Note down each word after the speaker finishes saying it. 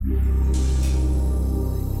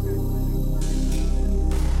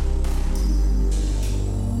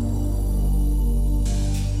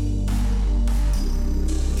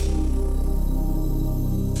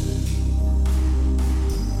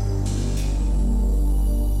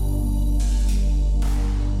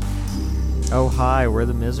Oh, hi, we're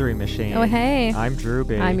the Misery Machine. Oh, hey. I'm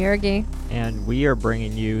Drewby. I'm Yergi. And we are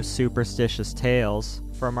bringing you superstitious tales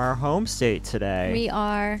from our home state today. We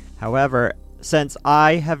are. However, since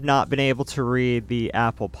I have not been able to read the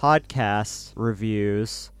Apple Podcast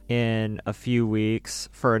reviews in a few weeks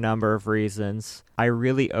for a number of reasons, I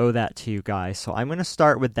really owe that to you guys. So I'm going to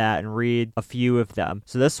start with that and read a few of them.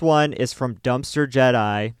 So this one is from Dumpster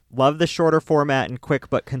Jedi. Love the shorter format and quick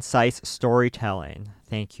but concise storytelling.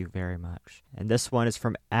 Thank you very much. And this one is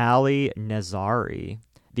from Ali Nazari.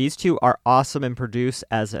 These two are awesome and produce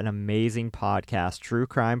as an amazing podcast. True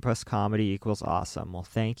crime plus comedy equals awesome. Well,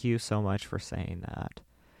 thank you so much for saying that.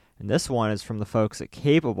 And this one is from the folks at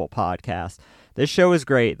Capable Podcast. This show is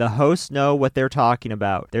great. The hosts know what they're talking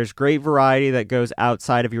about. There's great variety that goes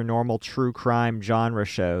outside of your normal true crime genre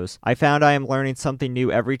shows. I found I am learning something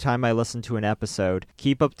new every time I listen to an episode.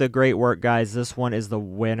 Keep up the great work, guys. This one is the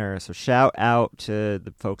winner. So shout out to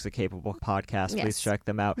the folks at Capable Podcast. Yes. Please check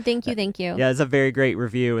them out. Thank you. Yeah, it's a very great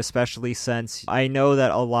review, especially since I know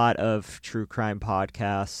that a lot of true crime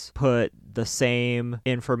podcasts put the same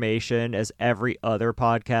information as every other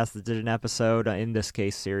podcast that did an episode, in this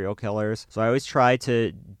case, serial killers. So I always try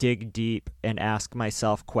to dig deep and ask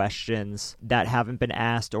myself questions that haven't been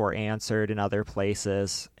asked or answered in other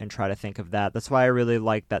places and try to think of that. That's why I really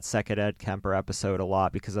like that second Ed Kemper episode a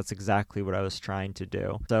lot, because that's exactly what I was trying to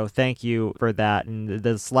do. So thank you for that. And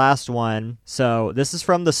this last one, so this is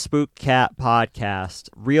from the Spook Cat Podcast.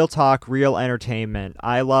 Real talk, real entertainment.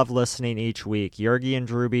 I love listening each week. Yergi and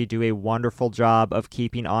Drewby do a wonderful job of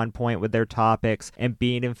keeping on point with their topics and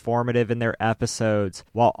being informative in their episodes,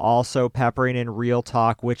 while also peppering in real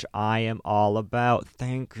talk, which I am all about.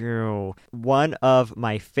 Thank you. One of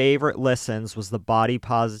my favorite listens was the Body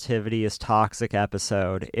Positivity is Toxic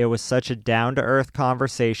episode. It was such a down-to-earth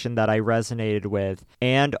conversation that I resonated with,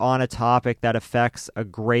 and on a topic that affects a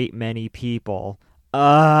great many people.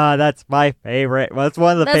 That's my favorite. Well, it's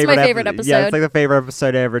one of the That's my favorite episode. Yeah, it's like the favorite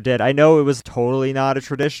episode I ever did. I know it was totally not a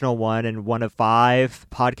traditional one, and one of 5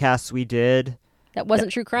 podcasts we did. That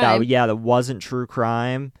wasn't true crime. That wasn't true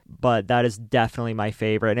crime, but that is definitely my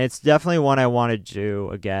favorite, and it's definitely one I want to do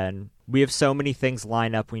again. We have so many things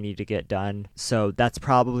lined up we need to get done, so that's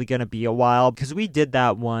probably going to be a while, because we did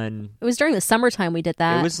that one. It was during the summertime we did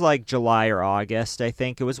that. It was like July or August, I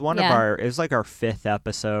think. It was it was like our 5th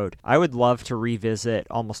episode. I would love to revisit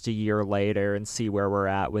almost a year later and see where we're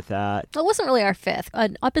at with that. It wasn't really our 5th.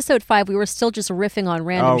 Episode 5, we were still just riffing on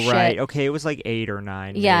random shit. Oh, right. Okay, it was like 8 or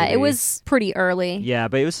 9. Yeah, maybe. It was pretty early. Yeah,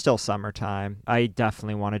 but it was still summertime. I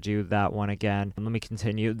definitely want to do that one again. Let me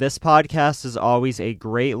continue. This podcast is always a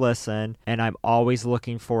great listen, and I'm always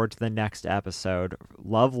looking forward to the next episode.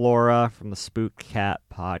 Love, Laura from the Spook Cat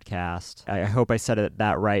Podcast. I hope I said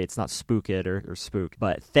that right. It's not Spook It or Spook.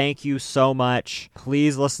 But thank you so much.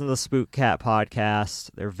 Please listen to the Spook Cat Podcast.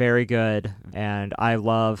 They're very good, and I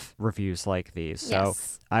love reviews like these. So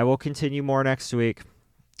yes. I will continue more next week.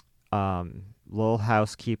 Little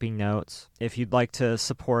housekeeping notes. If you'd like to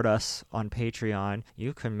support us on Patreon,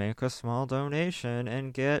 you can make a small donation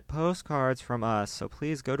and get postcards from us. So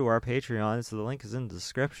please go to our Patreon. So the link is in the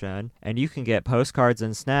description. And you can get postcards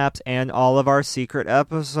and snaps and all of our secret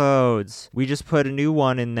episodes. We just put a new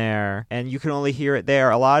one in there, and you can only hear it there.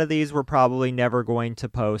 A lot of these we're probably never going to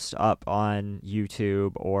post up on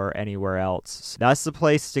YouTube or anywhere else. So that's the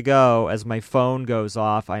place to go as my phone goes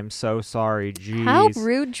off. I'm so sorry. Jeez. How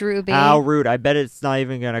rude, Drewby. How rude. I bet it's not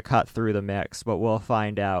even going to cut through the mix, but we'll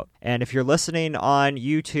find out. And if you're listening on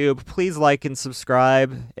YouTube, please like and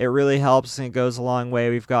subscribe. It really helps, and it goes a long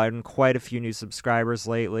way. We've gotten quite a few new subscribers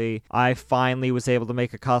lately. I finally was able to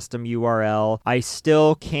make a custom URL. I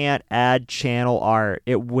still can't add channel art.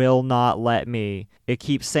 It will not let me. It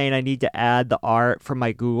keeps saying I need to add the art from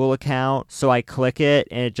my Google account, so I click it,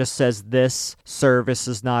 and it just says this service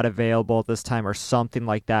is not available at this time, or something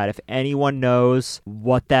like that. If anyone knows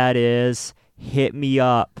what that is, hit me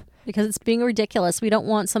up. Because it's being ridiculous. We don't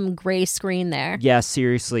want some gray screen there. Yeah,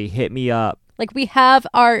 seriously, hit me up. Like, we have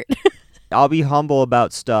art. I'll be humble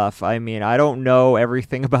about stuff. I mean, I don't know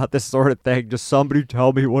everything about this sort of thing. Just somebody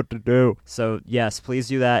tell me what to do. So, yes, please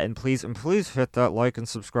do that. And please hit that like and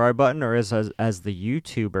subscribe button, or as the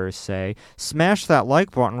YouTubers say, smash that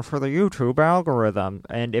like button for the YouTube algorithm.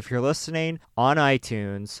 And if you're listening on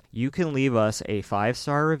iTunes, you can leave us a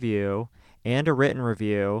 5-star review and a written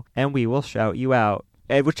review, and we will shout you out.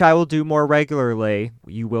 which I will do more regularly.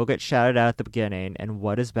 You will get shouted out at the beginning, and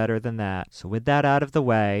what is better than that? So with that out of the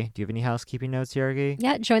way, do you have any housekeeping notes, Yergi?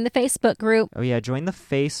 Yeah, join the Facebook group. Oh yeah, join the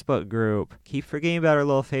Facebook group. Keep forgetting about our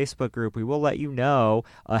little Facebook group. We will let you know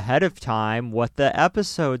ahead of time what the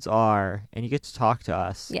episodes are, and you get to talk to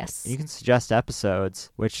us. Yes. And you can suggest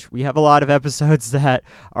episodes, which we have a lot of episodes that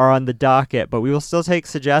are on the docket, but we will still take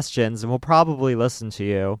suggestions, and we'll probably listen to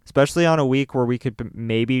you, especially on a week where we could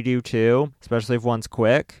maybe do 2, especially if one's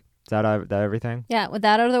quick. Is that everything? Yeah, with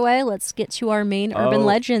that out of the way, let's get to our Maine urban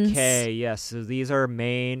legends. Okay, yes. So these are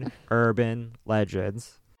Maine urban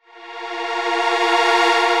legends.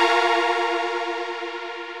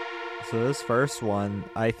 So this first one,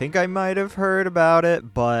 I think I might have heard about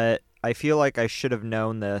it, but I feel like I should have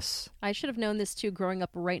known this. I should have known this too, growing up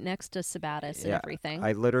right next to Sabattis and everything.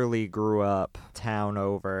 I literally grew up town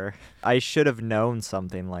over. I should have known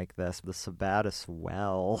something like this. The Sabattis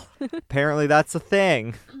well. Apparently that's a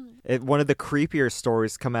thing. One of the creepier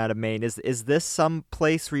stories come out of Maine. Is this some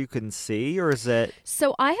place where you can see, or is it?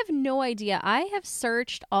 So I have no idea. I have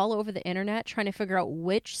searched all over the internet trying to figure out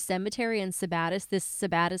which cemetery in Sabattis this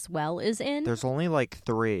Sabattis well is in. There's only like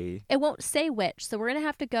 3. It won't say which, so we're going to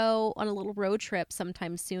have to go on a little road trip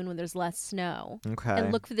sometime soon when there's less snow. Okay.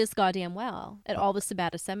 And look for this goddamn well at all the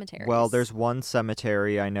Sabattis cemeteries. Well, there's one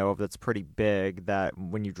cemetery I know of that's pretty big that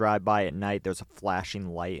when you drive by at night, there's a flashing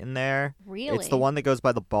light in there. Really? It's the one that goes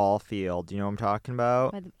by the ball field. Do you know what I'm talking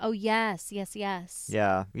about? Oh, yes.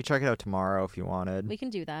 Yeah. You check it out tomorrow if you wanted. We can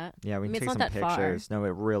do that. Yeah, we can take it's some not that pictures. far. No,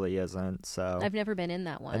 it really isn't. So I've never been in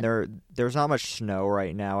that one. And there's not much snow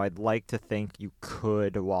right now. I'd like to think you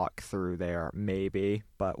could walk through there, maybe,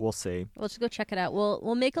 but we'll see. We'll just go check it out.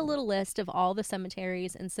 We'll make a little list of all the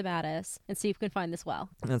cemeteries in Sabattis and see if we can find this well.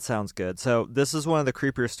 That sounds good. So this is one of the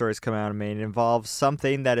creepier stories coming out of Maine. It involves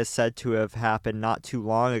something that is said to have happened not too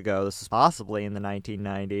long ago. This is possibly in the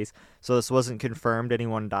 1990s. So this wasn't confirmed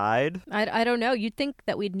anyone died. I don't know. You'd think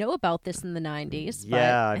that we'd know about this in the 90s.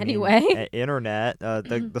 Yeah. But anyway. Internet.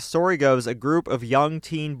 The story goes, a group of young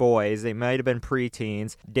teen boys, they might have been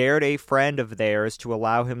preteens, dared a friend of theirs to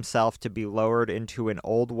allow himself to be lowered into an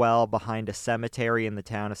old well behind a cemetery in the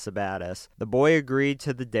town of Sabattis. The boy agreed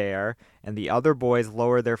to the dare, and the other boys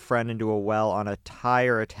lowered their friend into a well on a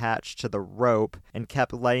tire attached to the rope and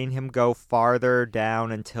kept letting him go farther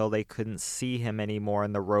down until they couldn't see him anymore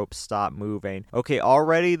and the rope stopped moving. Okay,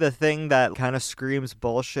 already the thing that kind of screams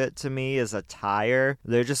bullshit to me is a tire.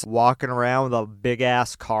 They're just walking around with a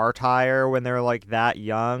big-ass car tire when they're like that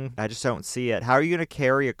young. I just don't see it. How are you going to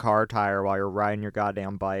carry a car tire while you're riding your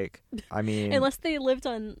goddamn bike? I mean... Unless they lived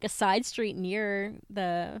on a side street near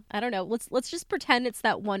the... I don't know. Let's just pretend it's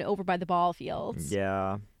that one over by the ball fields.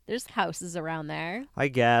 Yeah. There's houses around there. I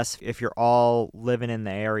guess if you're all living in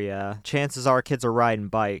the area, chances are kids are riding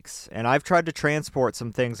bikes. And I've tried to transport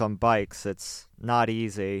some things on bikes. It's not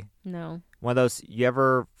easy. No. One of those, you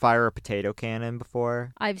ever fire a potato cannon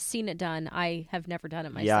before? I've seen it done. I have never done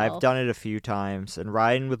it myself. Yeah, I've done it a few times. And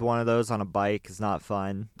riding with one of those on a bike is not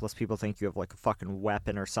fun. Plus, people think you have like a fucking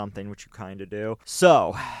weapon or something, which you kind of do.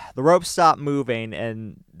 So, the rope stopped moving,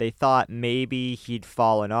 and they thought maybe he'd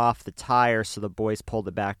fallen off the tire, so the boys pulled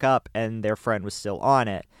it back up, and their friend was still on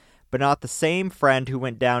it. But not the same friend who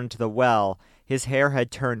went down into the well. His hair had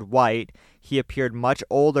turned white. He appeared much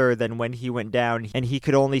older than when he went down, and he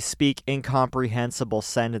could only speak incomprehensible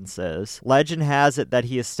sentences. Legend has it that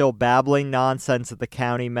he is still babbling nonsense at the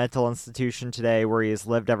county mental institution today, where he has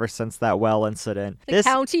lived ever since that well incident. The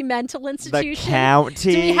county mental institution? The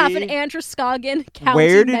county? Do we have an Androscoggin county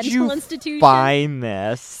Where did mental you institution? find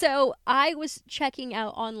this? So I was checking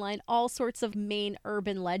out online all sorts of Maine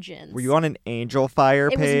urban legends. Were you on an Angel Fire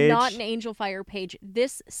page? It was not an Angel Fire page.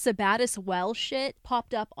 This Sabattis well shit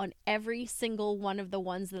popped up on every single one of the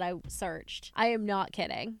ones that I searched. I am not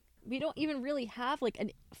kidding. We don't even really have like a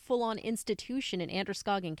full-on institution in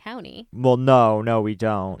Androscoggin County. Well, no, we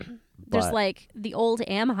don't. There's like the old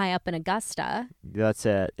Amhi up in Augusta. That's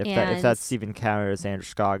it. If that's even counted as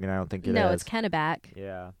Androscoggin, I don't think it is. No, it's Kennebec.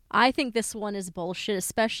 Yeah. I think this one is bullshit,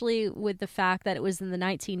 especially with the fact that it was in the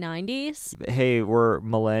 1990s. Hey, we're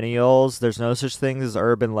millennials. There's no such thing as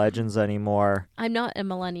urban legends anymore. I'm not a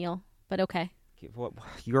millennial, but okay. What?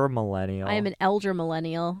 You're a millennial. I am an elder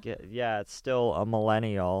millennial. Yeah, it's still a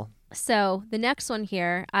millennial. So the next one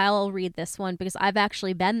here, I'll read this one because I've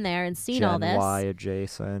actually been there and seen all this. Gen Y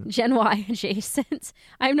adjacent. Gen Y adjacent.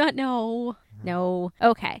 I'm not, no.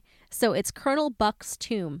 Okay. So it's Colonel Buck's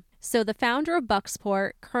tomb. So the founder of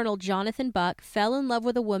Bucksport, Colonel Jonathan Buck, fell in love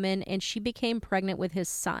with a woman and she became pregnant with his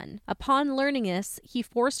son. Upon learning this, he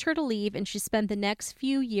forced her to leave and she spent the next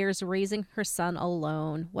few years raising her son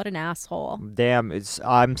alone. What an asshole. Damn,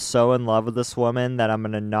 I'm so in love with this woman that I'm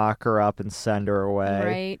going to knock her up and send her away.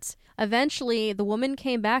 Right. Eventually, the woman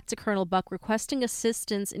came back to Colonel Buck requesting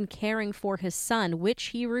assistance in caring for his son, which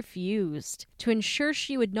he refused. To ensure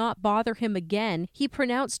she would not bother him again, he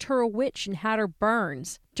pronounced her a witch and had her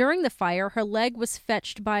burned. During the fire, her leg was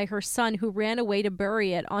fetched by her son, who ran away to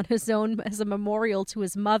bury it on his own as a memorial to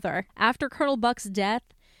his mother. After Colonel Buck's death,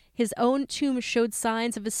 his own tomb showed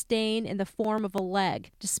signs of a stain in the form of a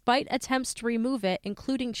leg. Despite attempts to remove it,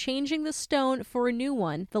 including changing the stone for a new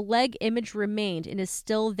one, the leg image remained and is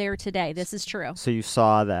still there today. This is true. So you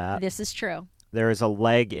saw that. This is true. There is a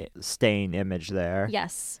leg stain image there.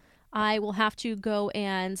 Yes. I will have to go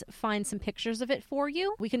and find some pictures of it for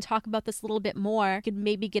you. We can talk about this a little bit more. We could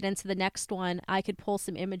maybe get into the next one. I could pull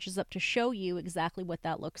some images up to show you exactly what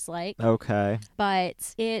that looks like. Okay.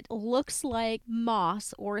 But it looks like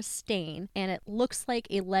moss or a stain, and it looks like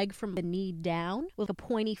a leg from the knee down with a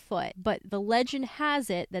pointy foot. But the legend has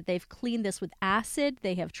it that they've cleaned this with acid.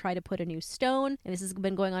 They have tried to put a new stone, and this has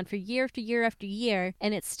been going on for year after year after year,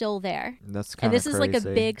 and it's still there. That's kind of crazy. And this is like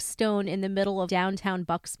a big stone in the middle of downtown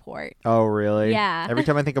Bucksport. Oh, really? Yeah. Every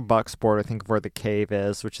time I think of Bucksport, I think of where the cave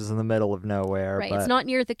is, which is in the middle of nowhere. Right. But... It's not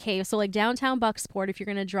near the cave. So, like downtown Bucksport, if you're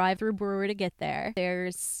going to drive through Brewer to get there,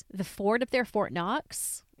 there's the fort up there, Fort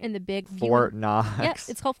Knox, and the big Fort Knox. Yep,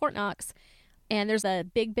 it's called Fort Knox. And there's a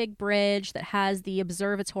big bridge that has the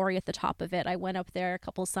observatory at the top of it. I went up there a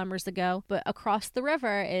couple summers ago. But across the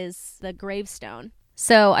river is the gravestone.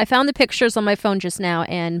 So I found the pictures on my phone just now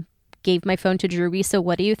and gave my phone to Druby. So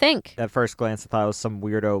what do you think? At first glance, I thought it was some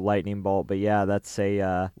weirdo lightning bolt. But yeah, that's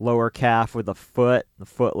a lower calf with a foot. The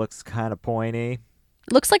foot looks kind of pointy.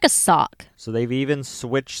 Looks like a sock. So they've even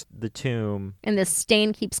switched the tomb. And the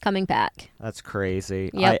stain keeps coming back. That's crazy.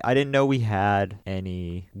 Yep. I didn't know we had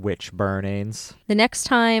any witch burnings. The next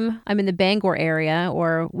time I'm in the Bangor area,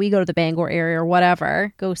 or we go to the Bangor area or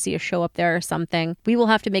whatever, go see a show up there or something, we will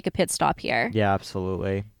have to make a pit stop here. Yeah,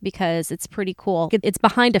 absolutely. Because it's pretty cool. It's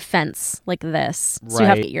behind a fence like this. So you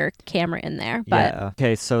have to get your camera in there. But... yeah.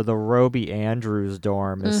 Okay, so the Roby Andrews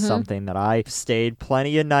dorm is something that I stayed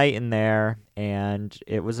plenty of night in there. And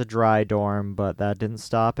it was a dry dorm, but that didn't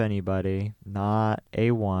stop anybody. Not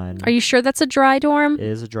a one. Are you sure that's a dry dorm? It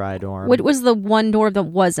is a dry dorm. What was the one dorm that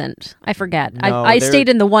wasn't? I forget. No, I stayed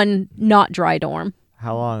in the one not dry dorm.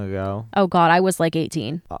 How long ago? Oh, God, I was like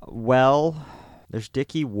 18. Well, there's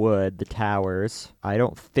Dickey Wood, the towers. I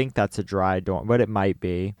don't think that's a dry dorm, but it might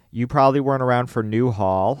be. You probably weren't around for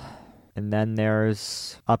Newhall. And then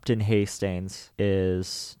there's Upton Hastings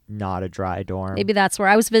is not a dry dorm. Maybe that's where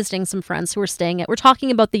I was visiting some friends who were staying at. We're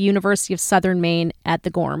talking about the University of Southern Maine at the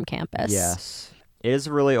Gorham campus. Yes. It is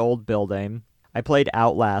a really old building. I played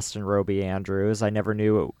Outlast in Roby Andrews. I never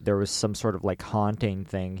knew there was some sort of like haunting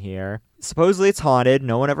thing here. Supposedly it's haunted.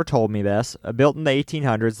 No one ever told me this. Built in the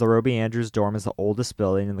 1800s, the Roby Andrews dorm is the oldest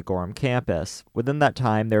building in the Gorham campus. Within that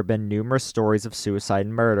time, there have been numerous stories of suicide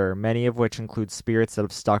and murder, many of which include spirits that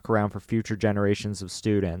have stuck around for future generations of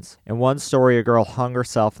students. In one story, a girl hung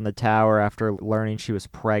herself in the tower after learning she was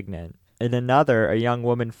pregnant. In another, a young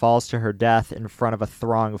woman falls to her death in front of a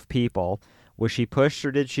throng of people. Was she pushed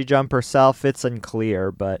or did she jump herself? It's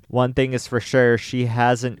unclear, but one thing is for sure, she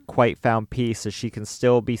hasn't quite found peace as she can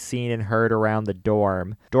still be seen and heard around the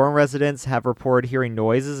dorm. Dorm residents have reported hearing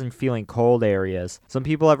noises and feeling cold areas. Some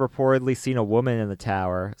people have reportedly seen a woman in the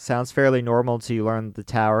tower. Sounds fairly normal until you learn that the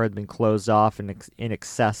tower had been closed off and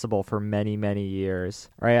inaccessible for many, many years.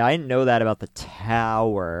 Right? I didn't know that about the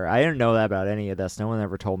tower. I didn't know that about any of this. No one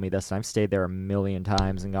ever told me this, and I've stayed there a million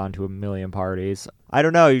times and gone to a million parties. I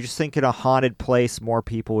don't know, you just think in a haunted place more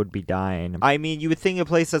people would be dying. I mean, you would think a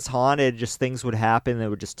place that's haunted, just things would happen that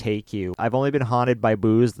would just take you. I've only been haunted by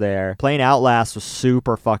booze there. Playing Outlast was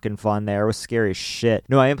super fucking fun there. It was scary as shit.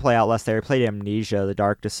 No, I didn't play Outlast there. I played Amnesia, The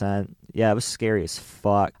Dark Descent. Yeah, it was scary as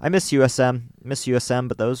fuck. I miss USM.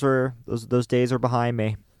 But those days are behind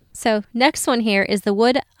me. So, next one here is the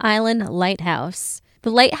Wood Island Lighthouse. The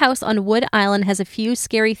lighthouse on Wood Island has a few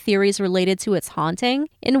scary theories related to its haunting.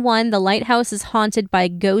 In one, the lighthouse is haunted by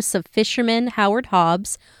ghosts of fisherman Howard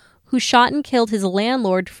Hobbs, who shot and killed his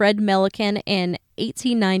landlord Fred Milliken in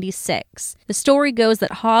 1896. The story goes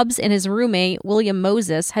that Hobbs and his roommate, William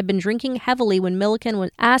Moses, had been drinking heavily when Milliken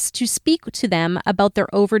was asked to speak to them about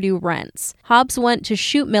their overdue rents. Hobbs went to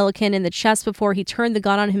shoot Milliken in the chest before he turned the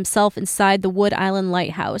gun on himself inside the Wood Island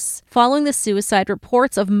lighthouse. Following the suicide,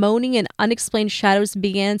 reports of moaning and unexplained shadows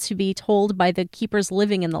began to be told by the keepers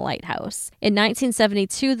living in the lighthouse. In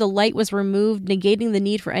 1972, the light was removed, negating the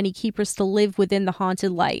need for any keepers to live within the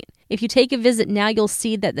haunted light. If you take a visit now, you'll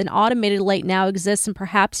see that an automated light now exists, and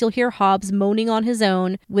perhaps you'll hear Hobbs moaning on his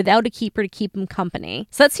own without a keeper to keep him company.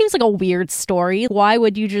 So that seems like a weird story. Why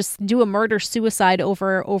would you just do a murder-suicide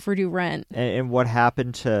over overdue rent? And what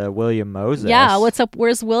happened to William Moses? Yeah, what's up?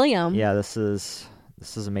 Where's William? Yeah, this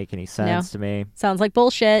doesn't make any sense to me. Sounds like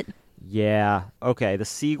bullshit. Yeah. Okay, the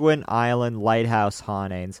Seguin Island Lighthouse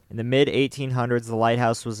hauntings. In the mid-1800s, the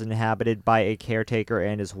lighthouse was inhabited by a caretaker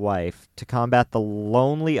and his wife. To combat the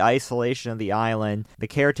lonely isolation of the island, the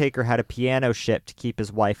caretaker had a piano shipped to keep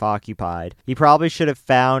his wife occupied. He probably should have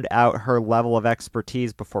found out her level of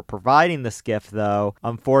expertise before providing this gift, though.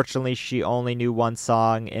 Unfortunately, she only knew one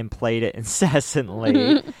song and played it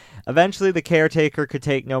incessantly. Eventually, the caretaker could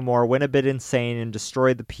take no more, went a bit insane, and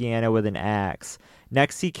destroyed the piano with an axe.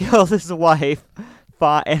 Next, he killed his wife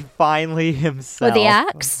and finally himself. With the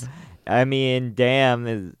axe? I mean,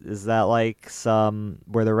 damn, is that like some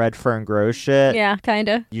where the red fern grows shit? Yeah,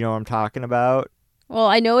 kinda. You know what I'm talking about? Well,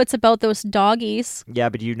 I know it's about those doggies. Yeah,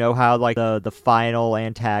 but you know how like the final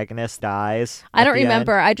antagonist dies? I don't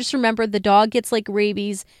remember. I just remember the dog gets like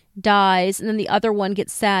rabies, dies, and then the other one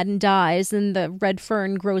gets sad and dies, and the red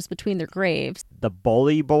fern grows between their graves. The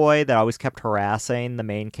bully boy that always kept harassing the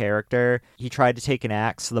main character, he tried to take an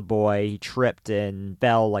axe to the boy. He tripped and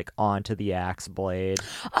fell like onto the axe blade.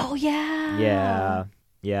 Oh, yeah. Yeah.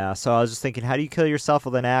 Yeah, so I was just thinking, how do you kill yourself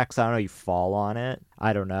with an axe? I don't know, you fall on it?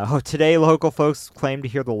 I don't know. Today, local folks claim to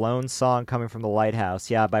hear the lone song coming from the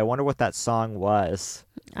lighthouse. Yeah, but I wonder what that song was.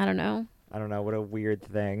 I don't know. What a weird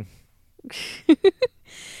thing.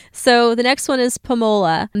 So the next one is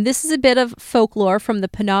Pomola. This is a bit of folklore from the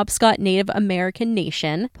Penobscot Native American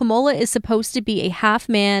nation. Pomola is supposed to be a half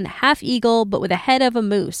man, half eagle, but with a head of a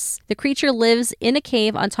moose. The creature lives in a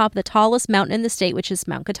cave on top of the tallest mountain in the state, which is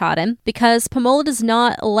Mount Katahdin. Because Pomola does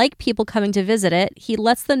not like people coming to visit it, he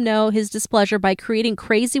lets them know his displeasure by creating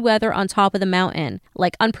crazy weather on top of the mountain,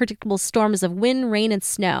 like unpredictable storms of wind, rain, and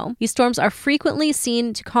snow. These storms are frequently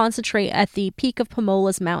seen to concentrate at the peak of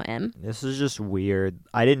Pomola's mountain. This is just weird.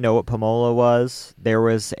 I didn't know what Pomola was. There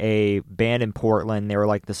was a band in Portland. They were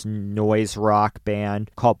like this noise rock band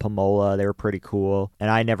called Pomola. They were pretty cool. And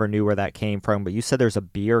I never knew where that came from. But you said there's a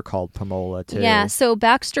beer called Pomola, too. Yeah, so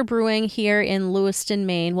Baxter Brewing here in Lewiston,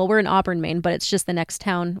 Maine. Well, we're in Auburn, Maine, but it's just the next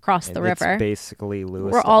town across the river. It's basically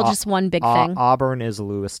Lewiston. We're all just one big thing. Auburn is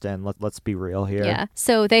Lewiston. Let's be real here. Yeah.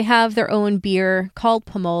 So they have their own beer called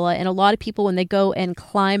Pomola. And a lot of people, when they go and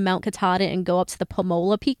climb Mount Katahdin and go up to the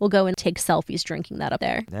Pomola Peak, will go and take selfies drinking that up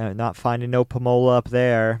there. Yeah, not finding no Pomola up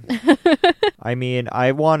there. I mean,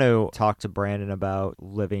 I want to talk to Brandon about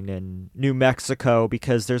living in New Mexico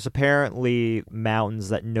because there's apparently mountains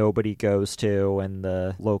that nobody goes to, and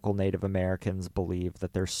the local Native Americans believe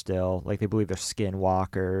that they're still, like, they believe there's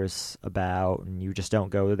skinwalkers about, and you just don't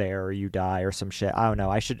go there or you die or some shit. I don't know.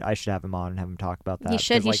 I should have him on and have him talk about that. He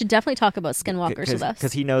should. He should definitely talk about skinwalkers with us.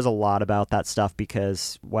 Because he knows a lot about that stuff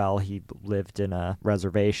because, well, he lived in a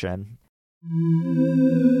reservation. And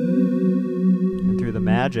through the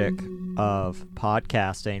magic of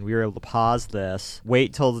podcasting, we were able to pause this,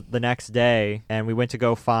 wait till the next day, and we went to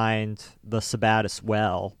go find the Sabatis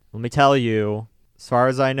well. Let me tell you, as far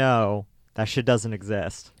as I know, that shit doesn't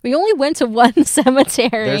exist. We only went to one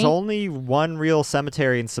cemetery. There's only one real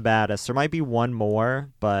cemetery in Sabatis. There might be one more,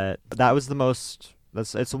 but that was the most...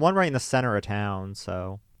 It's the one right in the center of town,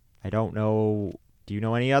 so I don't know... Do you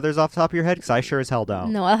know any others off the top of your head? Because I sure as hell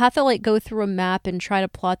don't. No, I'll have to go through a map and try to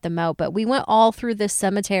plot them out. But we went all through this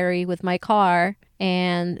cemetery with my car,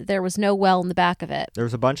 and there was no well in the back of it. There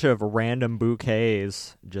was a bunch of random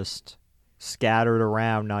bouquets just scattered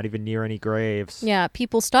around, not even near any graves. Yeah,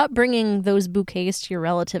 people, stop bringing those bouquets to your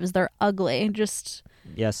relatives. They're ugly. Just...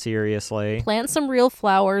 Yeah, seriously. Plant some real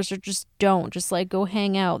flowers or just don't. Just go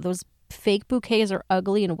hang out. Those fake bouquets are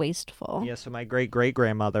ugly and wasteful. Yeah, so my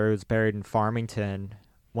great-great-grandmother, who's buried in Farmington,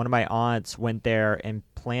 one of my aunts went there and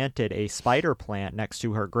planted a spider plant next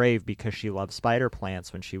to her grave because she loved spider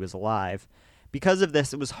plants when she was alive. Because of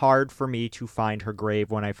this, it was hard for me to find her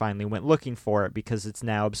grave when I finally went looking for it because it's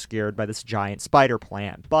now obscured by this giant spider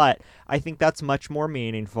plant. But I think that's much more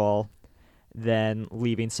meaningful than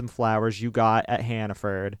leaving some flowers you got at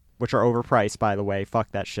Hannaford. which are overpriced, by the way.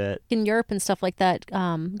 Fuck that shit. In Europe and stuff like that,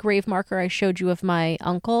 grave marker I showed you of my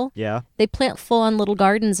uncle, Yeah. they plant full-on little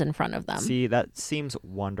gardens in front of them. See, that seems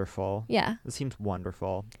wonderful. Yeah. It seems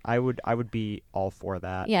wonderful. I would be all for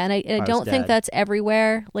that. Yeah, and I I was don't think dead. that's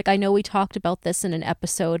everywhere. Like, I know we talked about this in an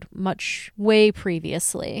episode way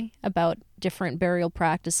previously about different burial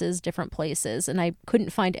practices, different places, and I couldn't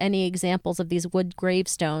find any examples of these wood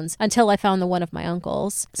gravestones until I found the one of my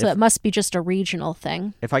uncle's. So it must be just a regional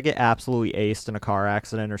thing. If I get absolutely aced in a car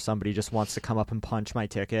accident or somebody just wants to come up and punch my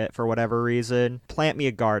ticket for whatever reason, plant me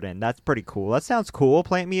a garden. That's pretty cool. That sounds cool.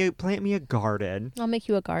 Plant me a garden. I'll make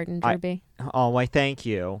you a garden, Derby. Oh, why, thank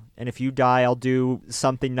you. And if you die, I'll do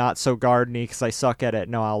something not so gardeny because I suck at it.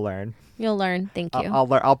 No, I'll learn. You'll learn. Thank you.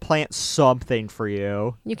 I'll plant something for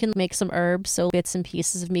you. You can make some herbs, so bits and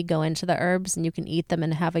pieces of me go into the herbs, and you can eat them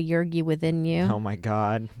and have a yurgi within you. Oh my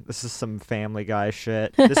god, this is some Family Guy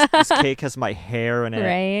shit. This cake has my hair in it.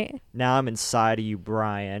 Right? Now I'm inside of you,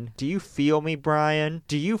 Brian. Do you feel me, Brian?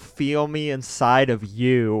 Do you feel me inside of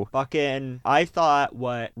you? Fucking, I thought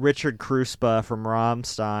what Richard Kruspa from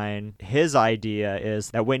Rammstein, his idea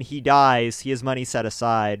is that when he dies, he has money set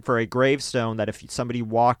aside for a gravestone that if somebody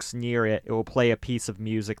walks near it will play a piece of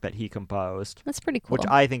music that he composed. That's pretty cool. Which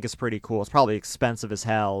I think is pretty cool. It's probably expensive as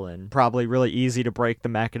hell and probably really easy to break the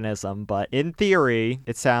mechanism, but in theory,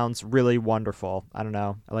 it sounds really wonderful. I don't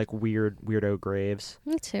know. I like weirdo graves.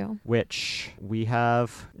 Me too. Which we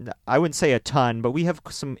have, I wouldn't say a ton, but we have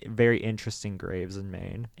some very interesting graves in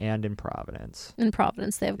Maine and in Providence. In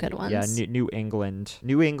Providence, they have good ones. Yeah, New England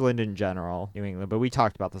in general. New England, but we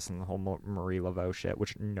talked about this in the whole Marie Laveau shit,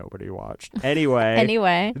 which nobody watched.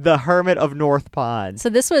 Anyway. The Hermit of North Pond. So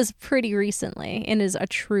this was pretty recently and is a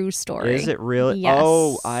true story. Is it really? Yes.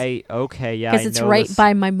 Oh, okay, yeah. Because it's right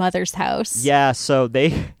by my mother's house. Yeah, so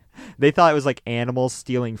they thought it was like animals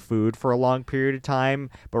stealing food for a long period of time,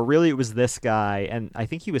 but really it was this guy, and I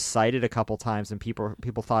think he was cited a couple times, and people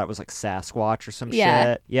thought it was like Sasquatch or some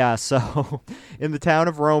shit. Yeah, so in the town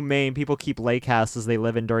of Rome, Maine, people keep lake houses they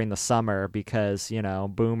live in during the summer because, you know,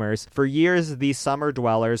 boomers. For years, these summer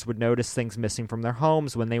dwellers would notice things missing from their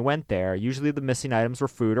homes when they went there. Usually the missing items were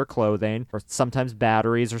food or clothing, or sometimes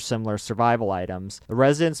batteries or similar survival items. The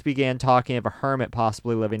residents began talking of a hermit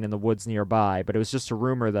possibly living in the woods nearby, but it was just a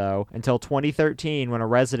rumor, though, until 2013 when a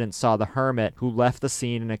resident saw the hermit who left the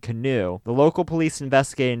scene in a canoe. The local police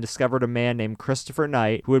investigated and discovered a man named Christopher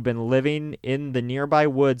Knight who had been living in the nearby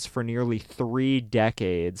woods for nearly 3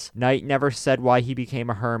 decades. Knight never said why he became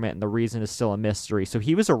a hermit, and the reason is still a mystery. So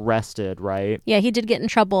he was arrested, right? Yeah, he did get in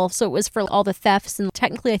trouble. So it was for all the thefts, and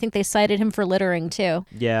technically I think they cited him for littering too.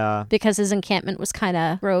 Yeah. Because his encampment was kind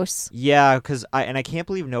of gross. Yeah, because I can't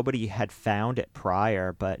believe nobody had found it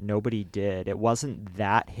prior, but nobody did. It wasn't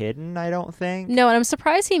that hidden, I don't think. No, and I'm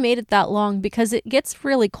surprised he made it that long because it gets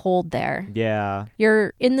really cold there. Yeah.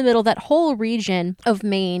 You're in the middle. That whole region of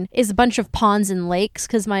Maine is a bunch of ponds and lakes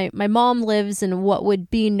because my mom lives in what would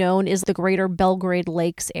be known as the greater Belgrade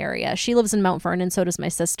Lakes area. She lives in Mount Vernon, so does my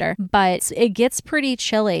sister. But it gets pretty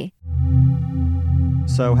chilly.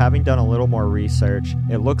 So, having done a little more research,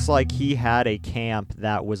 it looks like he had a camp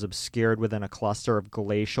that was obscured within a cluster of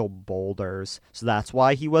glacial boulders. So that's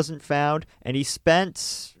why he wasn't found. And he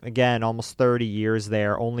spent, again, almost 30 years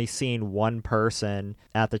there, only seeing one person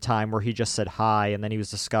at the time where he just said hi. And then he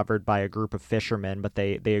was discovered by a group of fishermen, but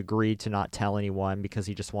they agreed to not tell anyone because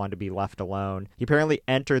he just wanted to be left alone. He apparently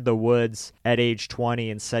entered the woods at age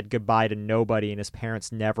 20 and said goodbye to nobody, and his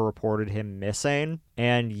parents never reported him missing.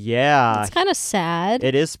 And yeah, it's kind of sad.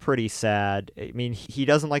 It is pretty sad. I mean, he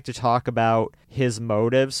doesn't like to talk about his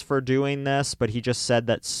motives for doing this, but he just said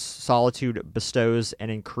that solitude bestows an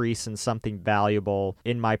increase in something valuable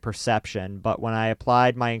in my perception. But when I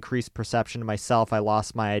applied my increased perception to myself, I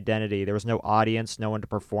lost my identity. There was no audience, no one to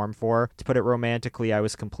perform for. To put it romantically, I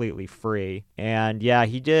was completely free. And yeah,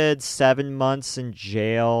 he did 7 months in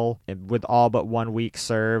jail with all but 1 week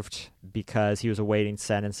served because he was awaiting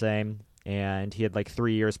sentencing. And he had like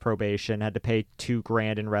 3 years probation, had to pay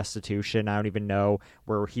 $2,000 in restitution. I don't even know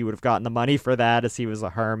where he would have gotten the money for that, as he was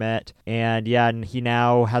a hermit. And yeah, and he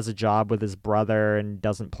now has a job with his brother and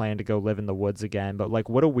doesn't plan to go live in the woods again. But like,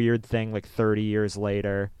 what a weird thing, like 30 years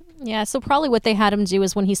later. Yeah, so probably what they had him do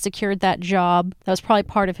is when he secured that job, that was probably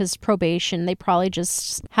part of his probation. They probably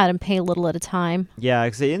just had him pay a little at a time. Yeah,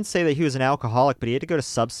 because they didn't say that he was an alcoholic, but he had to go to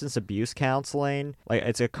substance abuse counseling. Like,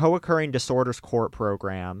 it's a co-occurring disorders court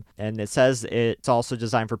program, and it says it's also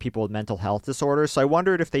designed for people with mental health disorders. So I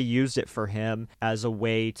wondered if they used it for him as a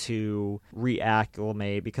way to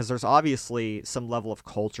reacclimate, because there's obviously some level of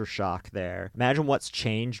culture shock there. Imagine what's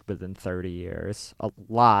changed within 30 years. A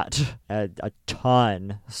lot. A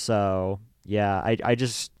ton. So Yeah, I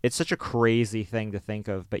just, it's such a crazy thing to think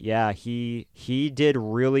of. But yeah, he did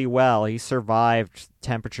really well. He survived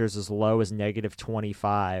temperatures as low as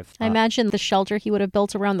 -25. I imagine the shelter he would have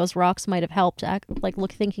built around those rocks might have helped,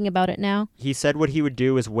 thinking about it now. He said what he would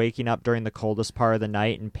do is waking up during the coldest part of the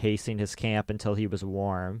night and pacing his camp until he was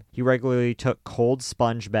warm. He regularly took cold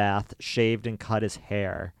sponge baths, shaved and cut his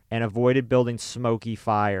hair, and avoided building smoky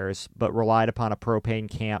fires, but relied upon a propane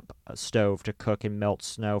camp stove to cook and melt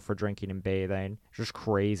snow for drinking and bathing. Just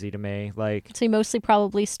crazy to me. Like, So he mostly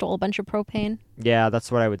probably stole a bunch of propane. yeah,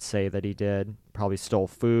 that's what I would say that he did. Probably stole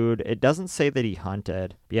food. It doesn't say that he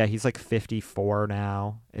hunted. But yeah, he's like 54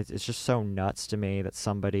 now. It's just so nuts to me that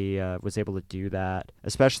somebody was able to do that.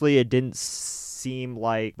 Especially, it didn't seem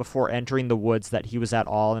like before entering the woods that he was at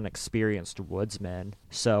all an experienced woodsman.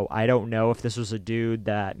 So I don't know if this was a dude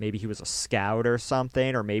that maybe he was a scout or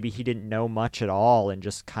something, or maybe he didn't know much at all and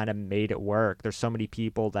just kind of made it work. There's so many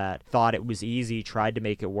people that thought it was easy, tried to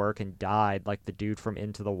make it work, and died, like the dude from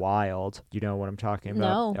Into the Wild. You know what I'm talking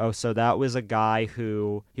about? No. Oh, so that was a guy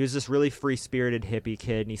who, he was this really free-spirited hippie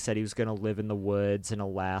kid, and he said he was going to live in the woods in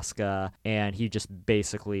Alaska, and he just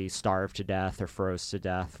basically starved to death or froze to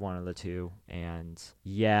death, one of the two. And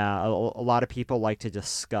yeah, a lot of people like to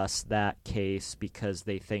discuss that case because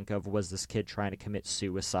they think of, was this kid trying to commit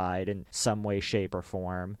suicide in some way, shape, or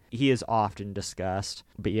form? He is often discussed.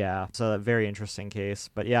 But yeah, so a very interesting case.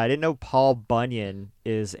 But yeah, I didn't know Paul Bunyan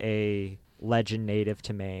is a legend native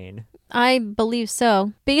to Maine. I believe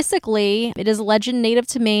so. Basically, it is a legend native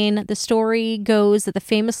to Maine. The story goes that the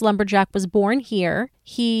famous lumberjack was born here.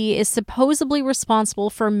 He is supposedly responsible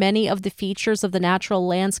for many of the features of the natural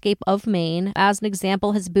landscape of Maine. As an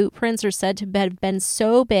example, his boot prints are said to have been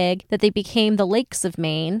so big that they became the lakes of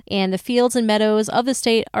Maine, and the fields and meadows of the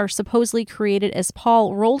state are supposedly created as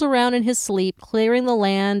Paul rolled around in his sleep, clearing the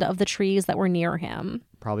land of the trees that were near him.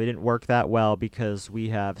 Probably didn't work that well because we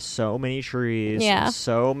have so many trees, Yeah. and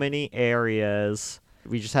so many areas.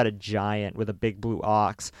 We just had a giant with a big blue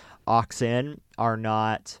ox. Oxen are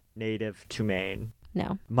not native to Maine.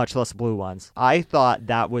 No. Much less blue ones. I thought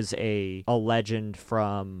that was a legend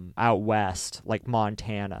from out west, like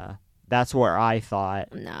Montana. That's where I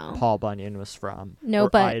thought No. Paul Bunyan was from. No, or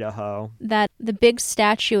but Idaho. that the big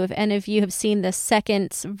statue, if any of you have seen the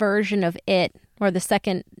second version of it, or the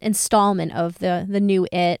second installment of the new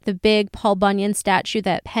It, the big Paul Bunyan statue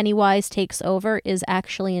that Pennywise takes over is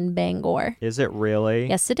actually in Bangor. Is it really?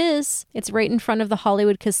 Yes, it is. It's right in front of the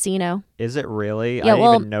Hollywood Casino. Is it really? Yeah, I didn't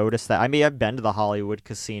well, even notice that. I mean, I've been to the Hollywood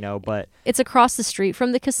Casino, but It's across the street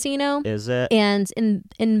from the casino. is it? And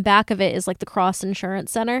in back of it is like the Cross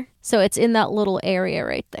Insurance Center. So it's in that little area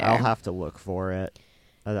right there. I'll have to look for it.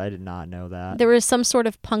 I did not know that. There was some sort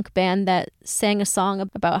of punk band that sang a song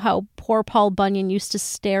about how poor Paul Bunyan used to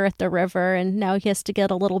stare at the river and now he has to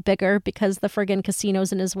get a little bigger because the friggin'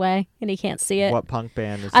 casino's in his way and he can't see it. What punk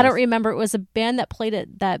band is I don't this? remember. It was a band that played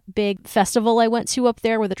at that big festival I went to up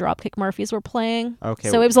there where the Dropkick Murphys were playing. Okay.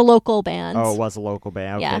 So it was a local band. Oh, it was a local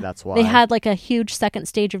band. Okay, Yeah. that's why. They had like a huge second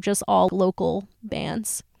stage of just all local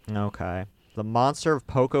bands. Okay. The monster of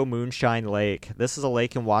Poco Moonshine Lake. This is a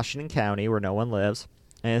lake in Washington County where no one lives,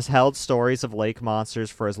 and has held stories of lake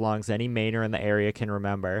monsters for as long as any Mainer in the area can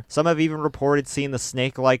remember. Some have even reported seeing the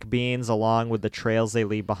snake-like beings along with the trails they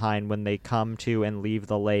leave behind when they come to and leave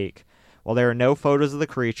the lake. While there are no photos of the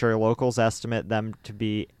creature, locals estimate them to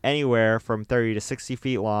be anywhere from 30 to 60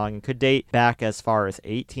 feet long and could date back as far as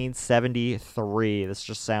 1873. This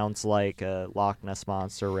just sounds like a Loch Ness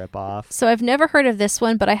Monster ripoff. So I've never heard of this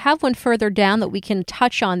one, but I have one further down that we can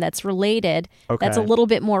touch on that's related. Okay. That's a little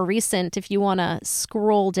bit more recent if you want to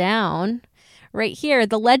scroll down. Right here,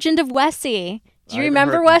 The Legend of Wessie. Do you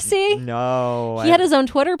remember Wessie? No. He had his own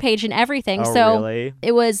Twitter page and everything. Oh, so really?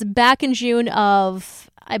 It was back in June of,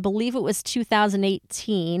 I believe it was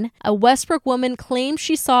 2018. A Westbrook woman claimed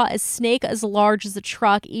she saw a snake as large as a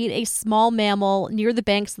truck eat a small mammal near the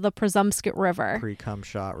banks of the Presumpscot River. Pre-cum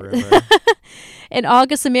shot river. In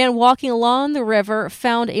August, a man walking along the river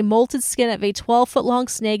found a molted skin of a 12-foot-long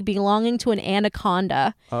snake belonging to an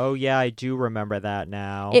anaconda. Oh, yeah, I do remember that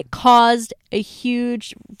now. It caused a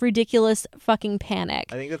huge, ridiculous fucking panic.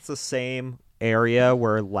 I think it's the same area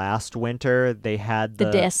where last winter they had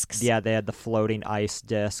The discs. Yeah, they had the floating ice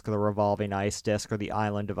disc, the revolving ice disc, or the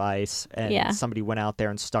island of ice, and Yeah. somebody went out there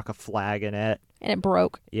and stuck a flag in it. and it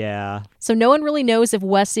broke. Yeah. So no one really knows if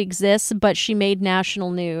Wessie exists, but she made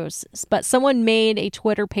national news. But someone made a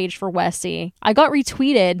Twitter page for Wessie. I got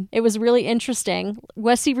retweeted. It was really interesting.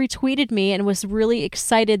 Wessie retweeted me and was really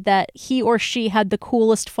excited that he or she had the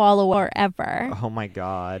coolest follower ever. Oh my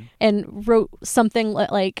God. And wrote something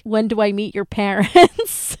like, when do I meet your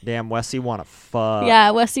parents? Damn, Wessie wanna fuck. Yeah,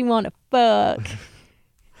 Wessie wanna fuck.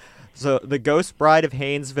 So, the Ghost Bride of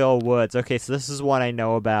Haynesville Woods. Okay, so this is one I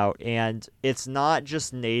know about, and it's not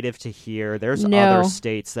just native to here. There's other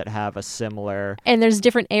states that have a similar... And there's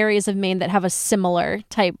different areas of Maine that have a similar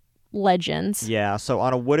type legends. Yeah, so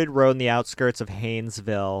on a wooded road in the outskirts of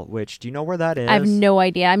Haynesville, which, do you know where that is? I have no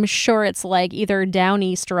idea. I'm sure it's like either down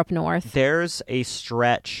east or up north. There's a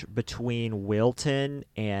stretch between Wilton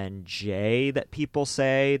and Jay that people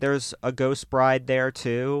say there's a Ghost Bride there,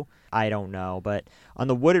 too. I don't know, but on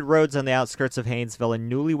the wooded roads on the outskirts of Haynesville, a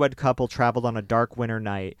newlywed couple traveled on a dark winter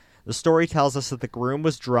night. The story tells us that the groom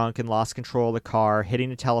was drunk and lost control of the car,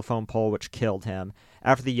 hitting a telephone pole which killed him.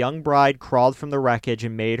 After the young bride crawled from the wreckage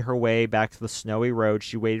and made her way back to the snowy road,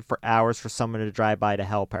 she waited for hours for someone to drive by to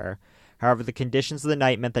help her. However, the conditions of the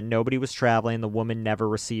night meant that nobody was traveling and the woman never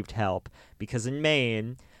received help. Because in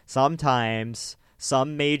Maine, sometimes...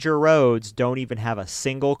 some major roads don't even have a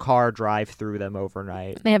single car drive through them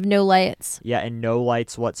overnight. They have no lights. Yeah, and no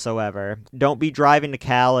lights whatsoever. Don't be driving to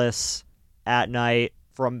Calais at night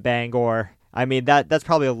from Bangor. I mean, that's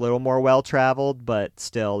probably a little more well-traveled, but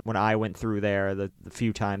still, when I went through there, the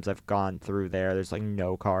few times I've gone through there, there's like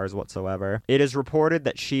no cars whatsoever. It is reported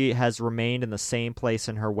that she has remained in the same place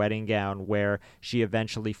in her wedding gown where she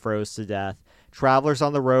eventually froze to death. Travelers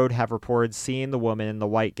on the road have reported seeing the woman in the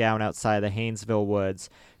white gown outside the Haynesville woods.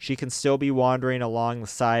 She can still be wandering along the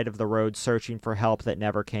side of the road searching for help that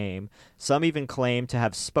never came. Some even claim to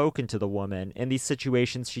have spoken to the woman. In these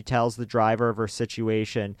situations, she tells the driver of her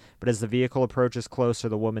situation, but as the vehicle approaches closer,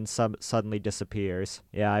 the woman suddenly disappears.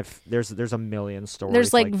 Yeah, there's a million stories.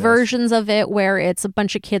 There's like versions of it where it's a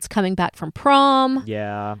bunch of kids coming back from prom.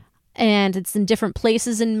 Yeah. And it's in different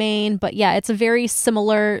places in Maine. But yeah, it's a very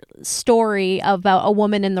similar story about a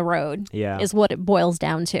woman in the road. Yeah. Is what it boils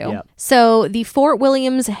down to. Yep. So the Fort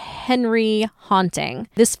Williams Henry haunting.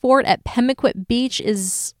 This fort at Pemaquid Beach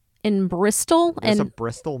is in Bristol. There's a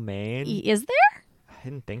Bristol, Maine? Is there? I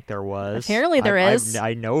didn't think there was. Apparently there is.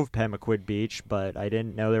 I know of Pemaquid Beach, but I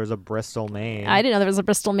didn't know there was a Bristol, Maine. I didn't know there was a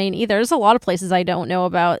Bristol, Maine either. There's a lot of places I don't know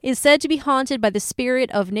about. It's said to be haunted by the spirit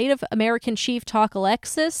of Native American chief Talk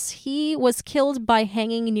Alexis. He was killed by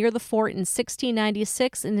hanging near the fort in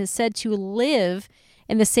 1696 and is said to live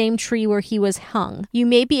in the same tree where he was hung. You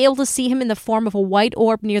may be able to see him in the form of a white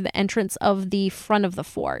orb near the entrance of the front of the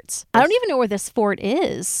fort. I don't even know where this fort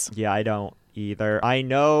is. Yeah, I don't either. I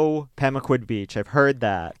know Pemaquid Beach. I've heard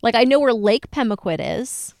that. Like, I know where Lake Pemaquid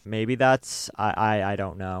is. Maybe that's... I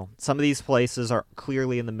don't know. Some of these places are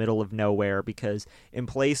clearly in the middle of nowhere because in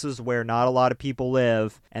places where not a lot of people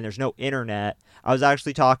live and there's no internet... I was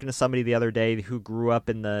actually talking to somebody the other day who grew up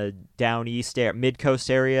in the down east mid-coast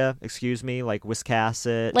area, like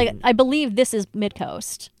Wiscasset. Like, I believe this is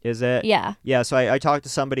mid-coast. Is it? Yeah. Yeah, so I talked to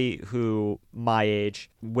somebody who, my age,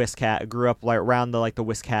 grew up like around the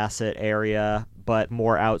Wiscasset area, but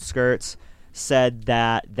more outskirts, said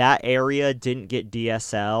that area didn't get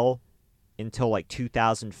DSL until like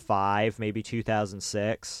 2005, maybe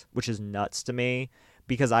 2006, which is nuts to me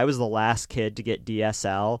because I was the last kid to get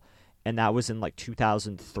DSL. And that was in like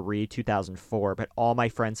 2003, 2004. But all my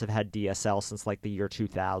friends have had DSL since like the year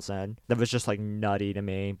 2000. That was just like nutty to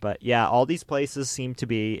me. But yeah, all these places seem to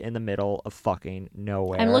be in the middle of fucking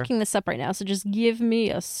nowhere. I'm looking this up right now, so just give me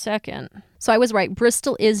a second. So I was right.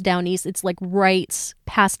 Bristol is down east. It's like right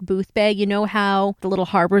past Booth Bay. You know how the little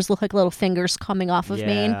harbors look like little fingers coming off of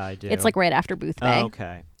Maine? Yeah, I do. It's like right after Booth Bay. Oh,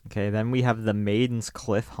 okay. Okay, then we have the Maiden's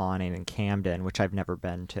Cliff haunting in Camden, which I've never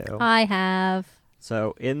been to. I have.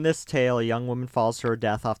 So, in this tale, a young woman falls to her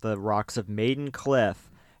death off the rocks of Maiden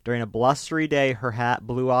Cliff. During a blustery day, her hat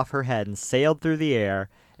blew off her head and sailed through the air.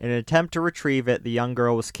 In an attempt to retrieve it, the young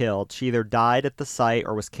girl was killed. She either died at the site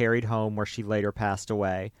or was carried home, where she later passed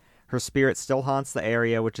away. Her spirit still haunts the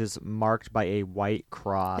area, which is marked by a white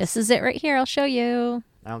cross. This is it right here. I'll show you.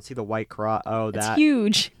 I don't see the white cross. Oh, It's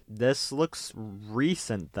huge. This looks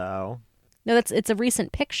recent, though. No, it's a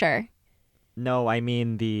recent picture. No, I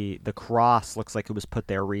mean the cross looks like it was put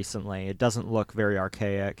there recently. It doesn't look very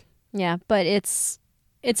archaic. Yeah, but it's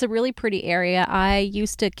It's a really pretty area. I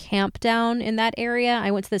used to camp down in that area.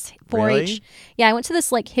 I went to this 4-H. Really? Yeah, I went to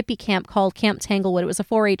this like hippie camp called Camp Tanglewood. It was a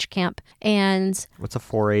 4-H camp. And What's a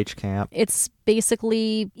 4-H camp? it's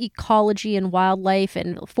basically ecology and wildlife,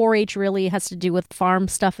 and 4-H really has to do with farm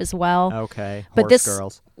stuff as well. Okay. But Horse this,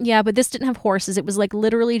 girls. yeah, but this didn't have horses. It was like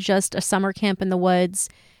literally just a summer camp in the woods.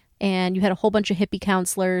 And you had a whole bunch of hippie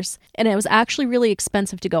counselors. And it was actually really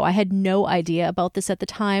expensive to go. I had no idea about this at the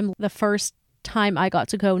time. The first time I got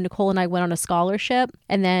to go, Nicole and I went on a scholarship.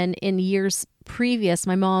 And then in years previous,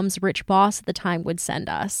 my mom's rich boss at the time would send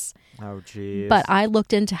us. Oh, geez. But I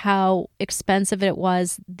looked into how expensive it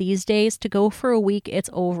was these days. To go for a week,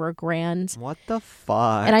 it's over $1,000. What the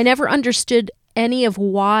fuck? And I never understood any of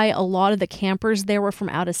why a lot of the campers there were from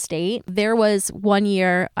out of state. There was one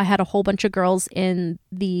year I had a whole bunch of girls in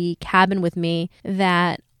the cabin with me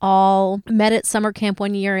that all met at summer camp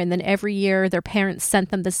one year, and then every year their parents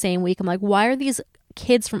sent them the same week. I'm like, why are these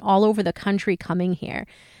kids from all over the country coming here?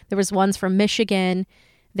 There was ones from Michigan.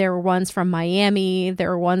 There were ones from Miami. There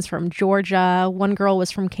were ones from Georgia. One girl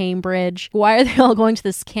was from Cambridge. Why are they all going to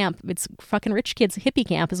this camp? It's fucking rich kids hippie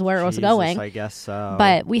camp is where I was going. I guess so.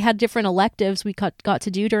 But we had different electives we got to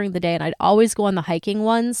do during the day, and I'd always go on the hiking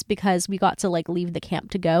ones because we got to like leave the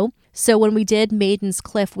camp to go. So when we did Maiden's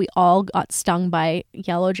Cliff, we all got stung by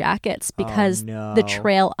yellow jackets because the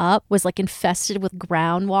trail up was like infested with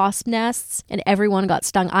ground wasp nests, and everyone got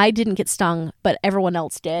stung. I didn't get stung, but everyone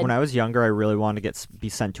else did. When I was younger, I really wanted to be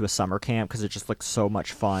sent to a summer camp because it just looked so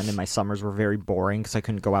much fun, and my summers were very boring because I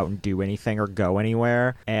couldn't go out and do anything or go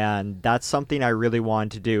anywhere, and that's something I really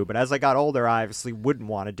wanted to do. But as I got older, I obviously wouldn't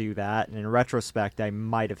want to do that, and in retrospect, I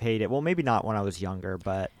might have hated it. Well, maybe not when I was younger,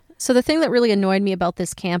 but... So the thing that really annoyed me about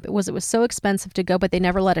this camp was it was so expensive to go, but they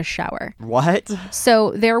never let us shower. What?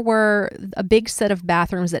 So there were a big set of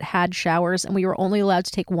bathrooms that had showers, and we were only allowed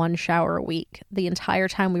to take one shower a week the entire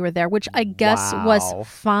time we were there, which I guess was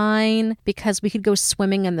fine because we could go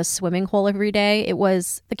swimming in the swimming hole every day.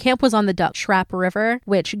 The camp was on the Duck Trap River,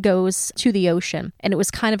 which goes to the ocean, and it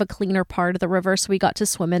was kind of a cleaner part of the river, so we got to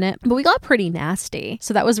swim in it. But we got pretty nasty,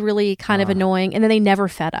 so that was really kind of annoying. And then they never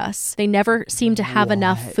fed us. They never seemed to have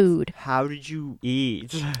enough food. How did you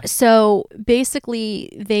eat? So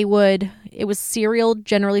basically it was cereal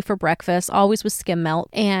generally for breakfast, always with skim milk.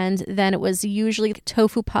 And then it was usually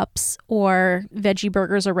tofu pups or veggie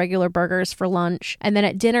burgers or regular burgers for lunch. And then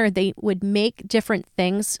at dinner, they would make different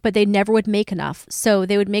things, but they never would make enough. So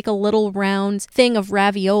they would make a little round thing of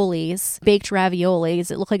raviolis, baked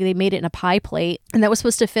raviolis. It looked like they made it in a pie plate. And that was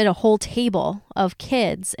supposed to fit a whole table of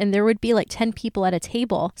kids. And there would be like 10 people at a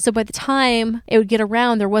table. So by the time it would get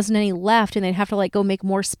around, there wasn't any left, and they'd have to like go make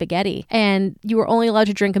more spaghetti. And you were only allowed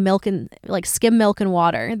to drink skim milk and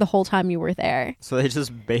water the whole time you were there. So they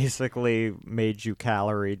just basically made you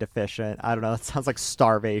calorie deficient. I don't know. It sounds like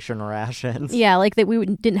starvation rations. Yeah, like that we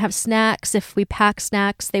didn't have snacks. If we packed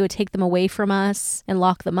snacks, they would take them away from us and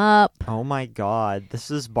lock them up. Oh my God. This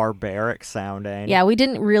is barbaric sounding. Yeah, we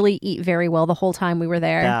didn't really eat very well the whole time we were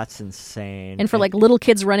there. That's insane. And for like little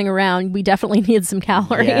kids running around, we definitely needed some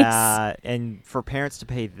calories. Yeah, and for parents to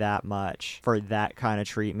pay that much for that kind of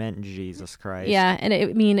treatment, Jesus Christ. Yeah, and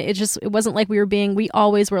it wasn't like we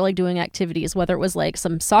always were like doing activities, whether it was like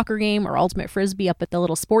some soccer game or ultimate frisbee up at the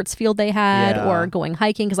little sports field they had, or going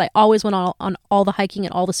hiking, because I always went on all the hiking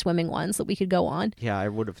and all the swimming ones that we could go on. Yeah, I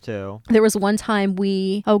would have too. There was one time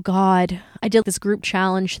I did this group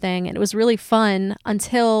challenge thing, and it was really fun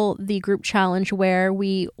until the group challenge where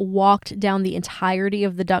we walked down the entirety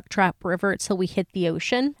of the Duck Trap River till we hit the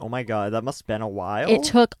ocean. Oh my God, that must have been a while. It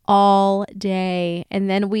took all day, and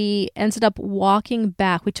then we ended up walking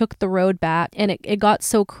back. We took the road back, and it got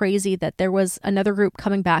so crazy that there was another group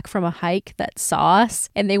coming back from a hike that saw us,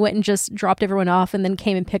 and they went and just dropped everyone off and then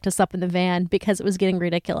came and picked us up in the van because it was getting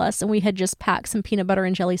ridiculous. And we had just packed some peanut butter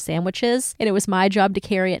and jelly sandwiches, and it was my job to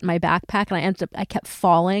carry it in my backpack, and I kept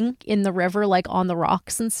falling in the river, like on the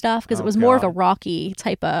rocks and stuff, because it was more of a rocky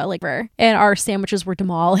type of like river, and our sandwiches were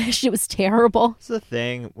demolished. It was terrible. It's the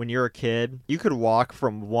thing, when you're a kid, you could walk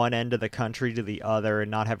from one end of the country to the other and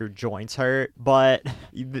not have your joints hurt, but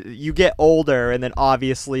you get older, and then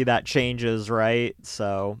obviously that changes, right?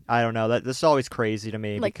 So I don't know, this is always crazy to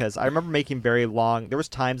me, because I remember making there was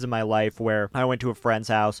times in my life where I went to a friend's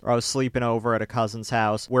house, or I was sleeping over at a cousin's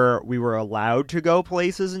house where we were allowed to go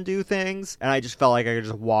places and do things, and I just felt like I could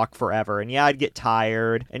just walk forever. And yeah, I'd get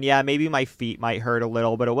tired, and yeah, maybe my feet might hurt a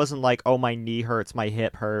little, but it wasn't like, oh, my knee hurts, my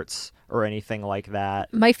hip hurts, or anything like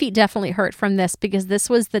that. My feet definitely hurt from this because this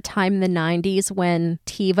was the time in the 90s when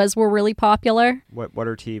Tevas were really popular. What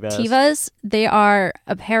are Tevas? Tevas, they are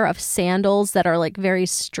a pair of sandals that are like very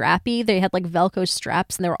strappy. They had like Velcro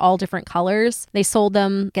straps and they were all different colors. They sold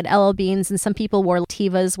them at LL Beans, and some people wore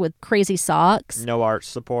Tevas with crazy socks. No arch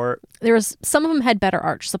support. Some of them had better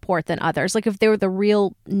arch support than others. Like if they were the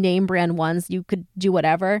real name brand ones, you could do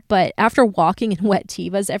whatever. But after walking in wet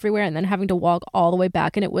Tevas everywhere and then having to walk all the way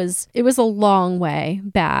back, and it was a long way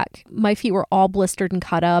back. My feet were all blistered and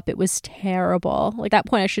cut up. It was terrible. Like at that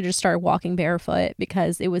point I should have just started walking barefoot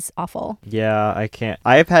because it was awful. Yeah, I can't.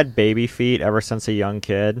 I've had baby feet ever since a young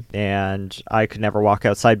kid, and I could never walk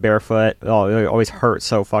outside barefoot. Oh, it always hurt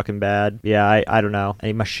so fucking bad. Yeah, I don't know. I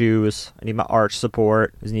need my shoes. I need my arch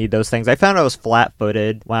support. I need those things. I found I was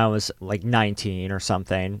flat-footed when I was like 19 or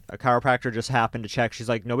something. A chiropractor just happened to check. She's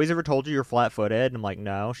like, nobody's ever told you you're flat-footed? And I'm like,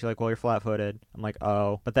 no. She's like, well, you're flat-footed. I'm like,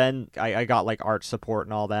 oh. But then I got like arch support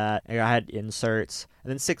and all that. I had inserts. And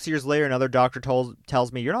then 6 years later, another doctor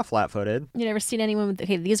tells me, you're not flat-footed. You never seen anyone with...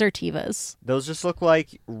 Okay, these are Tevas. Those just look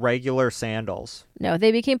like regular sandals. No,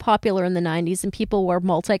 they became popular in the 90s, and people wore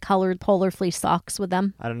multicolored polar fleece socks with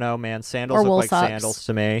them. I don't know, man. Sandals Or look wool like socks. sandals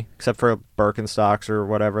to me, except for Birkenstocks or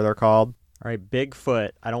whatever they're called. All right,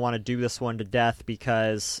 Bigfoot. I don't want to do this one to death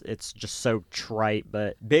because it's just so trite,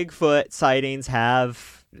 but Bigfoot sightings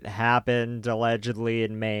have happened allegedly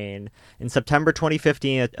in Maine. In September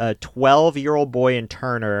 2015, a 12-year-old boy in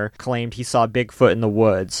Turner claimed he saw Bigfoot in the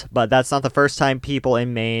woods, but that's not the first time people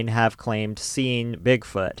in Maine have claimed seeing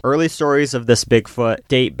Bigfoot. Early stories of this Bigfoot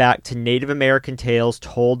date back to Native American tales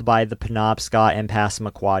told by the Penobscot and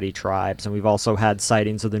Passamaquoddy tribes, and we've also had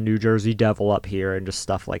sightings of the New Jersey Devil up here and just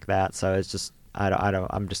stuff like that, so it's just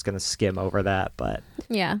I'm just gonna skim over that, but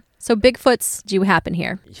yeah. So Bigfoots do happen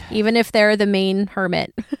here, even if they're the Maine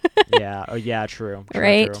hermit. Yeah. Oh, yeah. True.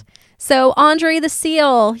 Right. True. So Andre the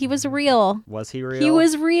seal, he was real. Was he real? He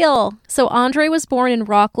was real. So Andre was born in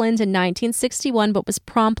Rockland in 1961, but was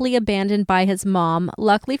promptly abandoned by his mom.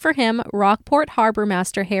 Luckily for him, Rockport harbor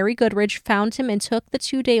master Harry Goodrich found him and took the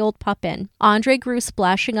 2-day-old pup in. Andre grew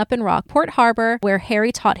splashing up in Rockport Harbor, where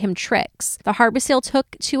Harry taught him tricks. The harbor seal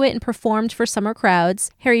took to it and performed for summer crowds.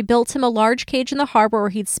 Harry built him a large cage in the harbor where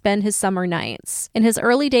he'd spend his summer nights. In his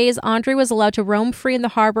early days, Andre was allowed to roam free in the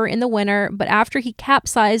harbor in the winter, but after he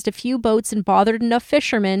capsized a few boats and bothered enough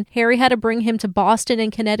fishermen, Harry had to bring him to Boston and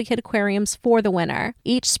Connecticut aquariums for the winter.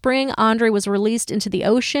 Each spring, Andre was released into the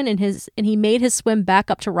ocean and he made his swim back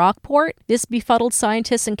up to Rockport. This befuddled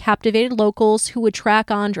scientists and captivated locals who would track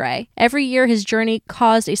Andre. Every year, his journey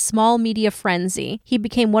caused a small media frenzy. He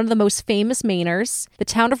became one of the most famous Mainers. The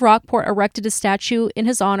town of Rockport erected a statue in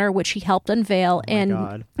his honor, which he helped unveil,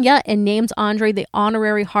 and named Andre the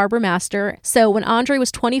honorary harbor master. So when Andre was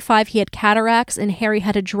 25, he had cataracts, and Harry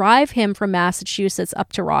had to drive him from Massachusetts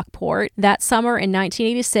up to Rockport. That summer in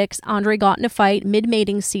 1986, Andre got in a fight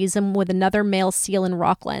mid-mating season with another male seal in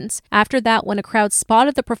Rockland. After that, when a crowd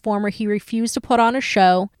spotted the performer, he refused to put on a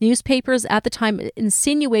show. Newspapers at the time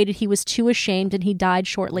insinuated he was too ashamed, and he died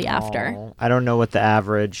shortly after. I don't know what the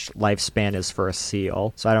average lifespan is for a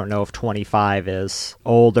seal, so I don't know if 25 is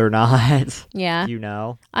old or not. Yeah. You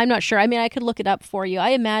know? I'm not sure. I mean, I could look it up for you. I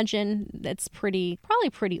imagine it's probably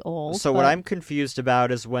pretty old. So what I'm confused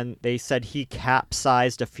about is when they said he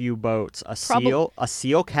capsized a few boats. A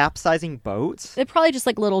seal capsizing boats? They're probably just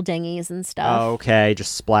like little dinghies and stuff. Oh, okay,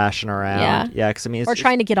 just splashing around. Yeah, because I mean,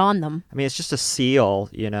 trying to get on them. I mean, it's just a seal.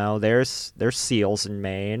 You know, there's seals in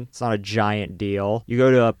Maine. It's not a giant deal. You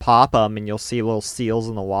go to Popham and you'll see little seals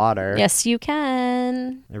in the water. Yes, you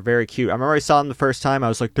can. They're very cute. I remember I saw them the first time. I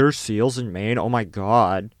was like, "There's seals in Maine. Oh my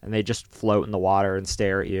god!" And they just float in the water and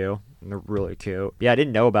stare at you. And they're really cute. Yeah, I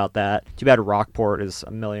didn't know about that. Too bad Rockport is a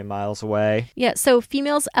million miles away. Yeah, so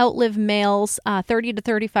females outlive males 30 to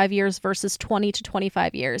 35 years versus 20 to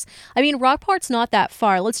 25 years. I mean, Rockport's not that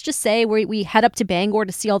far. Let's just say we head up to Bangor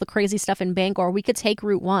to see all the crazy stuff in Bangor. We could take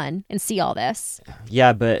Route 1 and see all this.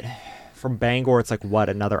 Yeah, but from Bangor, it's like, what,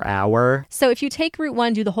 another hour? So if you take Route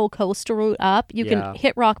 1, do the whole coastal route up, you can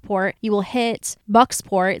hit Rockport. You will hit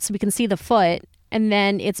Bucksport so we can see the foot. And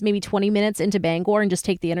then it's maybe 20 minutes into Bangor and just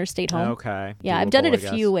take the interstate home. Okay. Yeah, I've done it a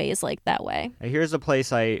few ways like that way. Here's a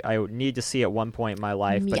place I need to see at one point in my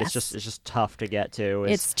life, but it's just tough to get to.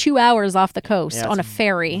 It's 2 hours off the coast on a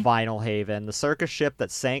ferry. Vinyl Haven. The circus ship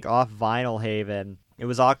that sank off Vinyl Haven. It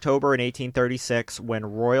was October in 1836 when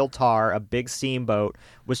Royal Tar, a big steamboat,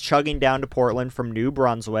 was chugging down to Portland from New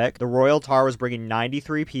Brunswick. The Royal Tar was bringing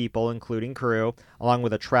 93 people, including crew, along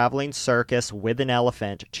with a traveling circus with an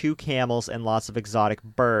elephant, 2 camels, and lots of exotic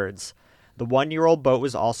birds. The 1-year-old boat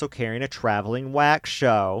was also carrying a traveling wax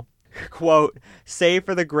show. Quote, save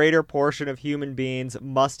for the greater portion of human beings,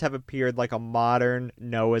 must have appeared like a modern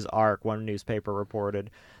Noah's Ark, one newspaper reported.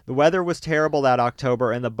 The weather was terrible that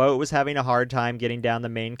October, and the boat was having a hard time getting down the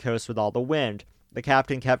Maine coast with all the wind. The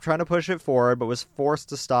captain kept trying to push it forward, but was forced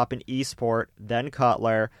to stop in Eastport, then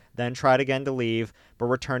Cutler, then tried again to leave, but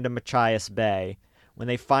returned to Machias Bay. When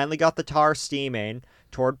they finally got the tar steaming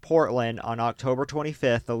toward Portland on October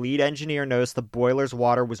 25th, the lead engineer noticed the boiler's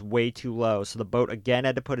water was way too low, so the boat again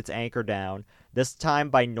had to put its anchor down, this time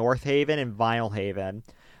by North Haven and Vinyl Haven.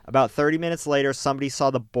 About 30 minutes later, somebody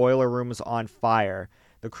saw the boiler room was on fire.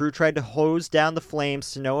 The crew tried to hose down the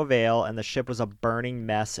flames to no avail, and the ship was a burning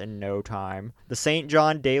mess in no time. The St.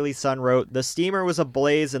 John Daily Sun wrote, the steamer was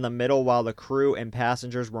ablaze in the middle while the crew and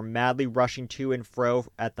passengers were madly rushing to and fro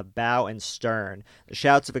at the bow and stern. The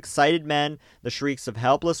shouts of excited men, the shrieks of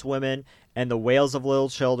helpless women, and the wails of little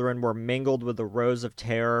children were mingled with the roars of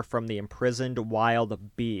terror from the imprisoned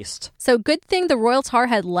wild beast. So good thing the Royal Tar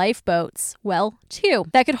had lifeboats. Well, two.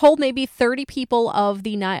 That could hold maybe 30 people of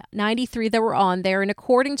the 93 that were on there. And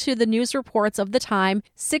according to the news reports of the time,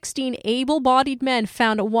 16 able-bodied men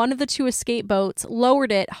found one of the two escape boats,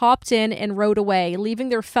 lowered it, hopped in, and rowed away, leaving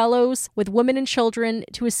their fellows with women and children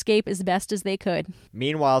to escape as best as they could.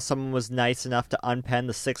 Meanwhile, someone was nice enough to unpen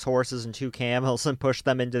the 6 horses and 2 camels and push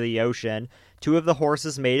them into the ocean. 2 of the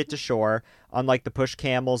horses made it to shore. Unlike the pushed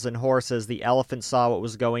camels and horses, the elephant saw what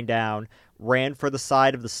was going down, ran for the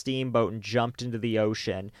side of the steamboat, and jumped into the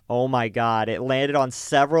ocean. Oh my god, it landed on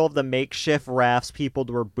several of the makeshift rafts people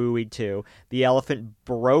were buoyed to. The elephant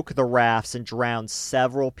broke the rafts and drowned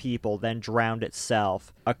several people, then drowned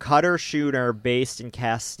itself. A cutter schooner based in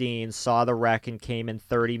Castine saw the wreck and came in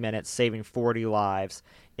 30 minutes, saving 40 lives.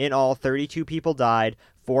 In all, 32 people died,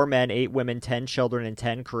 4 men, 8 women, 10 children, and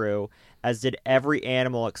 10 crew, as did every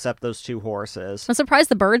animal except those 2 horses. I'm surprised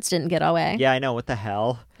the birds didn't get away. Yeah, I know. What the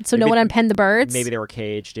hell? So no one unpenned the birds? Maybe they were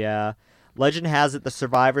caged, yeah. Legend has it the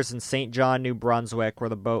survivors in St. John, New Brunswick, where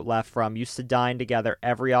the boat left from, used to dine together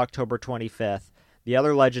every October 25th. The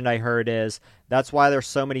other legend I heard is, that's why there's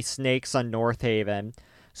so many snakes on North Haven.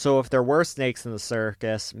 So if there were snakes in the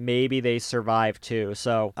circus, maybe they survived too.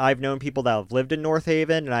 So I've known people that have lived in North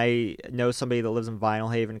Haven, and I know somebody that lives in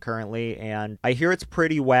Vinyl Haven currently, and I hear it's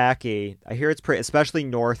pretty wacky. I hear it's pretty, especially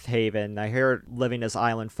North Haven. I hear living as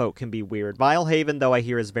island folk can be weird. Vinyl Haven, though, I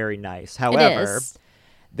hear is very nice. However,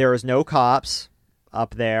 there is no cops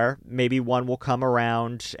up there. Maybe one will come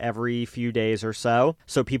around every few days or so.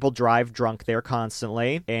 So people drive drunk there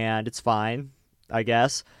constantly, and it's fine, I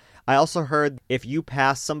guess. I also heard if you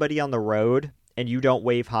pass somebody on the road and you don't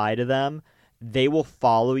wave hi to them, they will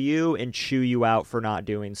follow you and chew you out for not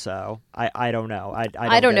doing so. I don't know.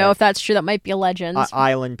 I don't know if that's true. That might be a legend.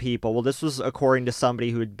 Island people. Well, this was according to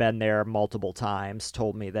somebody who had been there multiple times,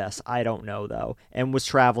 told me this. I don't know, though, and was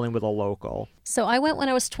traveling with a local. So I went when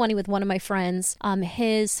I was 20 with one of my friends.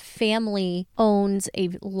 His family owns a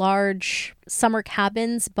large summer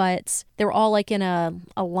cabins, but they're all like in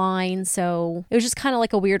a line. So it was just kind of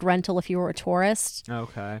like a weird rental if you were a tourist.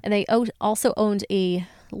 Okay. And they also owned a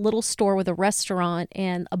little store with a restaurant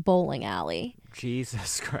and a bowling alley.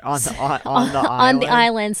 Jesus Christ. On the island? On the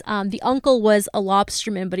islands. The uncle was a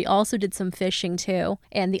lobsterman, but he also did some fishing too.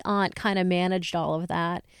 And the aunt kind of managed all of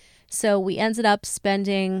that. So we ended up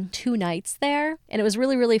spending 2 nights there, and it was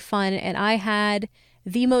really, really fun. And I had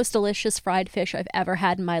the most delicious fried fish I've ever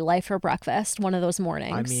had in my life for breakfast one of those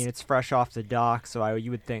mornings. I mean, it's fresh off the dock, so you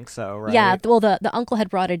would think so, right? Yeah, well, the uncle had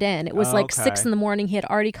brought it in. It was like 6 a.m. He had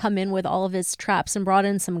already come in with all of his traps and brought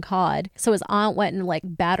in some cod. So his aunt went and like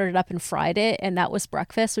battered it up and fried it, and that was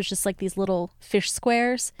breakfast. It was just like these little fish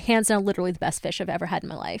squares. Hands down, literally the best fish I've ever had in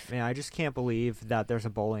my life. Man, I just can't believe that there's a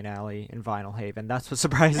bowling alley in Vinyl Haven. That's what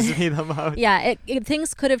surprises me the most. Yeah,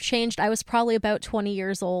 things could have changed. I was probably about 20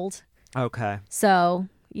 years old. Okay. So...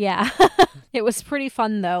 yeah, it was pretty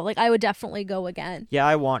fun though. Like I would definitely go again. Yeah,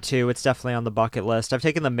 I want to. It's definitely on the bucket list. I've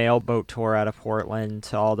taken the mail boat tour out of Portland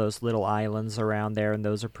to all those little islands around there, and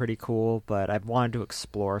those are pretty cool, but I've wanted to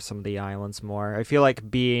explore some of the islands more. I feel like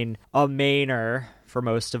being a Mainer for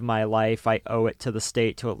most of my life, I owe it to the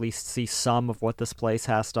state to at least see some of what this place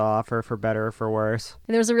has to offer, for better or for worse.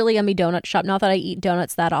 And there was a really yummy donut shop. Not that I eat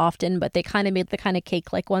donuts that often, but they kind of made the kind of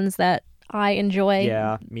cake-like ones that I enjoy.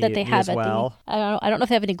 Yeah, that they have as well. I don't know if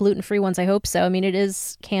they have any gluten-free ones. I hope so. I mean, it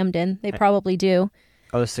is Camden. They probably do.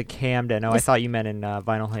 Oh, this is Camden. Oh, I thought you meant in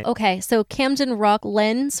Vinyl Haven. Okay, so Camden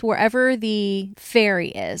Rocklands, wherever the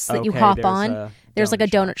ferry is that you hop on, there's like a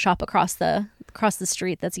donut shop across the across the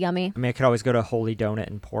street that's yummy. I mean, I could always go to Holy Donut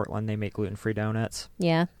in Portland. They make gluten-free donuts.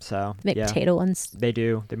 Yeah. So, Make yeah. potato ones. They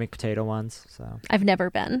do. They make potato ones. So I've never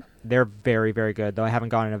been. they're very, very good, though I haven't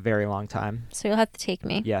gone in a very long time. So you'll have to take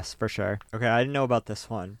me. Yes, for sure. Okay, I didn't know about this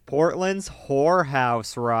one. Portland's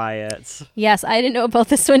whorehouse riots. Yes, I didn't know about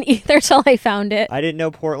this one either till I found it. I didn't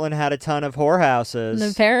know Portland had a ton of whorehouses.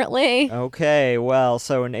 And apparently. Okay, well,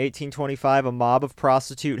 so in 1825, a mob of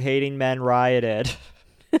prostitute-hating men rioted.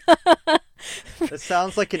 It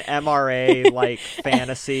sounds like an MRA, like,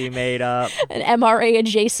 fantasy made up. An MRA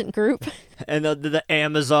adjacent group. And the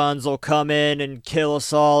Amazons will come in and kill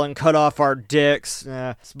us all and cut off our dicks.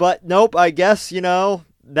 But nope, I guess,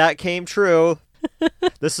 that came true.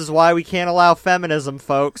 This is why we can't allow feminism,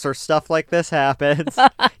 folks, or stuff like this happens.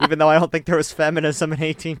 Even though I don't think there was feminism in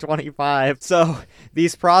 1825. So,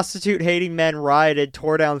 these prostitute-hating men rioted,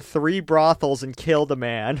 tore down 3 brothels, and killed a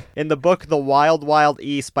man. In the book The Wild Wild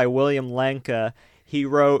East by William Lenka, he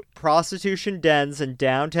wrote, prostitution dens in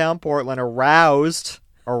downtown Portland aroused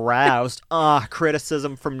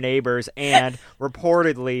criticism from neighbors, and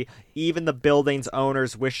reportedly even the building's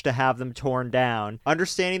owners wished to have them torn down.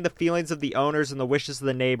 Understanding the feelings of the owners and the wishes of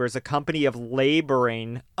the neighbors, a company of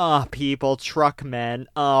laboring people, truckmen,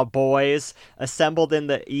 boys, assembled in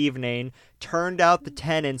the evening, turned out the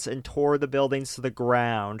tenants and tore the buildings to the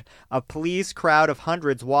ground. A pleased crowd of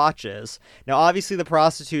hundreds watches. Now, obviously, the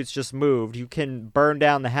prostitutes just moved. You can burn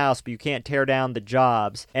down the house, but you can't tear down the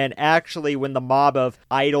jobs. And actually, when the mob of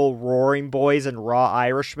idle roaring boys and raw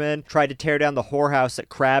Irishmen tried to tear down the whorehouse at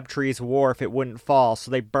Crabtree's Wharf, it wouldn't fall, so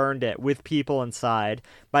they burned it with people inside.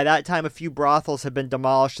 By that time, a few brothels had been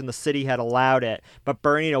demolished and the city had allowed it, but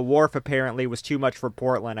burning a wharf apparently was too much for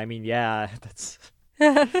Portland. I mean, yeah, that's...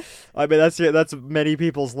 I mean, that's many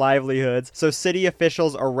people's livelihoods. So city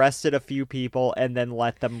officials arrested a few people and then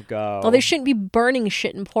let them go. Well, they shouldn't be burning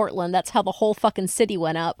shit in Portland. That's how the whole fucking city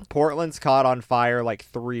went up. Portland's caught on fire like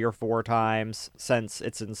 3 or 4 times since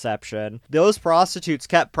its inception. Those prostitutes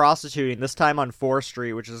kept prostituting, this time on 4th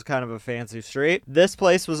Street, which is kind of a fancy street. This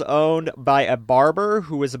place was owned by a barber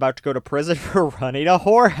who was about to go to prison for running a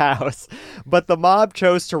whorehouse. But the mob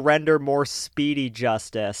chose to render more speedy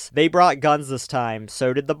justice. They brought guns this time.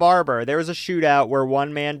 So did the barber. There was a shootout where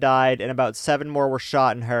 1 man died and about 7 more were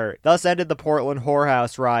shot and hurt. Thus ended the Portland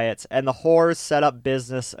whorehouse riots, and the whores set up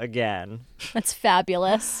business again. That's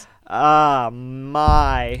fabulous.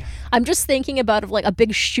 My. I'm just thinking about like a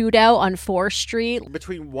big shootout on 4th Street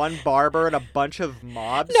between one barber and a bunch of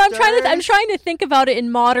mobsters. No, I'm trying to think about it in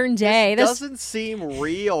modern day. This doesn't seem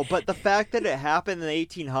real, but the fact that it happened in the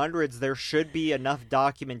 1800s, there should be enough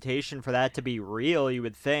documentation for that to be real, you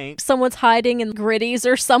would think. Someone's hiding in Gritty's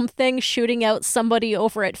or something, shooting out somebody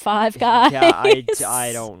over at Five Guys. Yeah,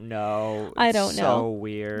 I don't know. I don't know. So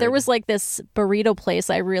weird. There was like this burrito place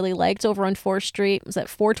I really liked over on 4th Street. It was at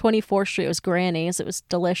 424th Street. It was Granny's. It was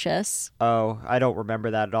delicious. Oh, I don't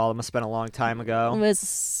remember that at all. It must have been a long time ago. It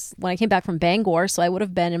was when I came back from Bangor, so I would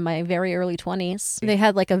have been in my very early 20s. They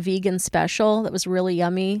had like a vegan special that was really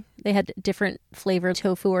yummy. They had different flavored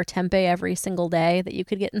tofu or tempeh every single day that you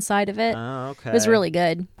could get inside of it. Oh, okay. It was really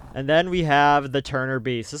good. And then we have the Turner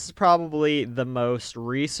Beast. This is probably the most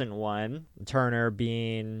recent one. Turner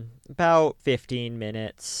being about 15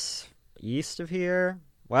 minutes east of here,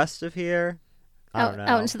 west of here. I don't know.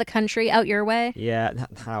 Out into the country, out your way? Yeah,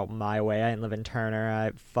 not out my way. I didn't live in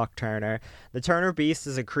Turner. Fuck Turner. The Turner Beast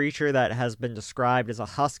is a creature that has been described as a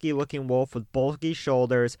husky-looking wolf with bulky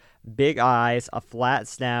shoulders, big eyes, a flat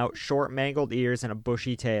snout, short mangled ears, and a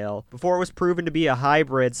bushy tail. Before it was proven to be a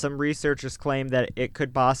hybrid, some researchers claimed that it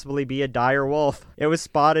could possibly be a dire wolf. It was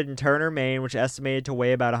spotted in Turner, Maine, which estimated to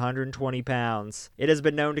weigh about 120 pounds. It has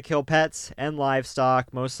been known to kill pets and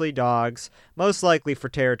livestock, mostly dogs, most likely for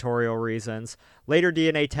territorial reasons. Later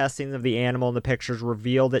DNA testing of the animal in the pictures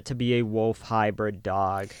revealed it to be a wolf hybrid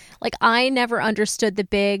dog. Like, I never understood the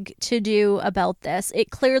big to-do about this. It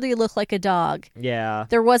clearly looked like a dog. Yeah.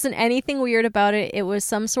 There wasn't anything weird about it. It was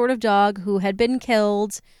some sort of dog who had been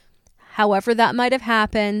killed, however that might have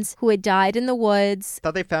happened, who had died in the woods. I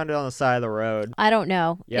thought they found it on the side of the road. I don't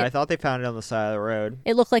know. Yeah, I thought they found it on the side of the road.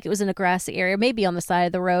 It looked like it was in a grassy area, maybe on the side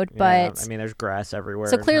of the road, but... Yeah, I mean, there's grass everywhere.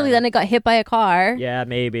 So clearly then it got hit by a car. Yeah,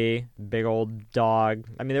 maybe. Big old dog.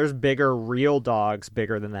 I mean, there's bigger real dogs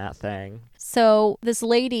bigger than that thing. So this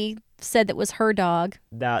lady said that was her dog.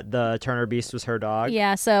 That the Turner Beast was her dog?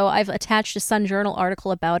 Yeah, so I've attached a Sun Journal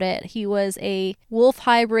article about it. He was a wolf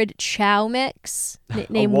hybrid chow mix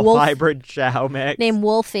named wolf hybrid chow mix? Named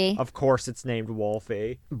Wolfie. Of course it's named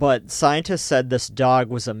Wolfie. But scientists said this dog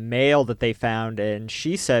was a male that they found, and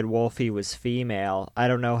she said Wolfie was female. I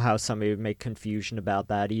don't know how somebody would make confusion about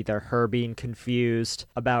that, either her being confused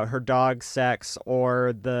about her dog's sex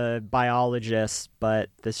or the biologist, but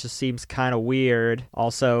this just seems kind of weird.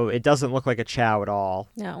 Also, it doesn't look like a chow at all.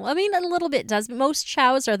 No, I mean, a little bit does. Most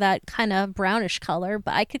chows are that kind of brownish color,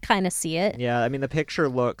 but I could kind of see it. Yeah, I mean, the picture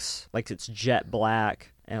looks like it's jet black.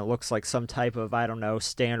 And it looks like some type of, I don't know,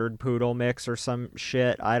 standard poodle mix or some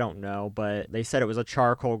shit. I don't know. But they said it was a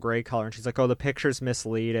charcoal gray color. And she's like, oh, the picture's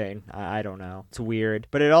misleading. I don't know. It's weird.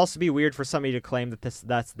 But it'd also be weird for somebody to claim that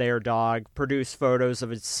that's their dog, produce photos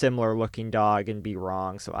of a similar looking dog and be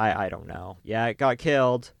wrong. So I don't know. Yeah, it got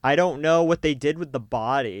killed. I don't know what they did with the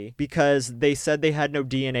body because they said they had no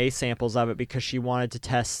DNA samples of it because she wanted to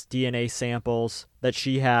test DNA samples that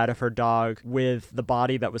she had of her dog with the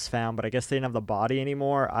body that was found, but I guess they didn't have the body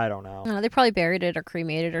anymore. I don't know. No, they probably buried it or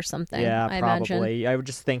cremated or something. Yeah, I probably. Imagine. I would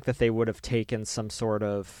just think that they would have taken some sort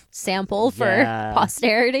of sample for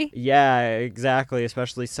posterity. Yeah, exactly.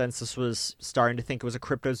 Especially since this was starting to think it was a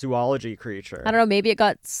cryptozoology creature. I don't know. Maybe it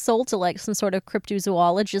got sold to like some sort of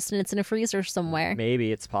cryptozoologist and it's in a freezer somewhere.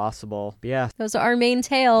 Maybe it's possible. But yeah, those are our main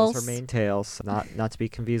tales. Those are main tales. Not to be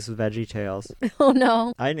confused with Veggie Tales. Oh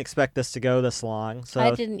no! I didn't expect this to go this long. So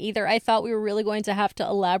I didn't either. I thought we were really going to have to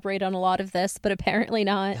elaborate on a lot of this, but apparently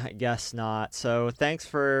not. I guess not. So thanks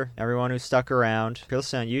for everyone who stuck around. If you're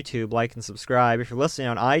listening on YouTube, like and subscribe. If you're listening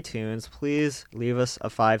on iTunes, please leave us a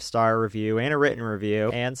 5-star review and a written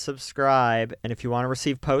review and subscribe. And if you want to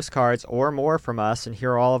receive postcards or more from us and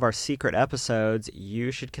hear all of our secret episodes,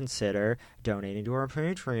 you should consider donating to our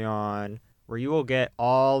Patreon, where you will get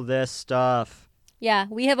all this stuff. Yeah,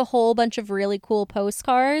 we have a whole bunch of really cool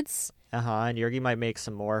postcards. And Yergi might make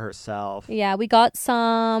some more herself. Yeah, we got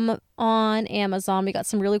some on Amazon. We got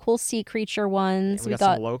some really cool sea creature ones. We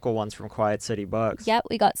got some local ones from Quiet City Books. Yep,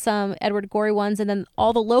 we got some Edward Gorey ones, and then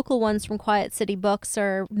all the local ones from Quiet City Books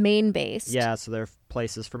are Maine-based. Yeah, so they're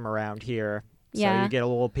places from around here. Yeah. So you get a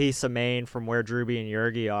little piece of Maine from where Drewby and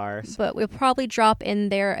Yergi are. So. But we'll probably drop in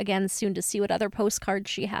there again soon to see what other postcards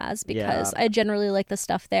she has because I generally like the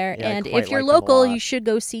stuff there. Yeah, and if you're local, you should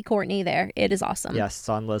go see Courtney there. It is awesome. Yes, it's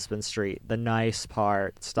on Lisbon Street. The nice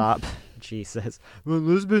part. Stop. Jesus. On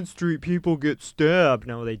Lisbon Street, people get stabbed.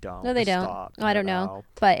 No, they don't. No, they don't. Stop. I don't know.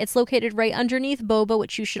 But it's located right underneath Boba,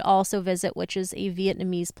 which you should also visit, which is a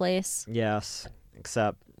Vietnamese place. Yes,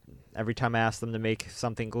 except every time I ask them to make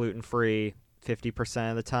something gluten-free,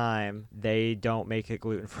 50% of the time, they don't make it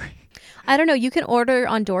gluten-free. I don't know. You can order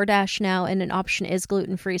on DoorDash now, and an option is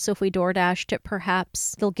gluten-free. So if we DoorDashed it,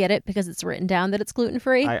 perhaps they'll get it because it's written down that it's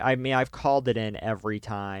gluten-free. I mean, I've called it in every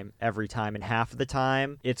time, and half of the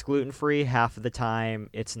time it's gluten-free, half of the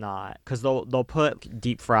time it's not. Because they'll put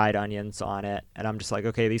deep-fried onions on it, and I'm just like,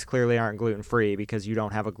 okay, these clearly aren't gluten-free because you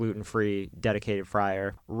don't have a gluten-free dedicated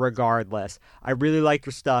fryer. Regardless, I really like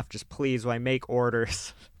your stuff. Just please, when I make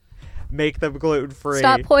orders... make them gluten-free.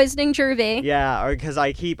 Stop poisoning Drewby. Yeah, because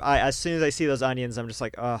as soon as I see those onions, I'm just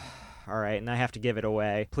like, oh, all right, and I have to give it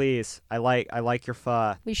away. Please, I like your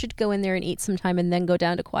pho. We should go in there and eat sometime and then go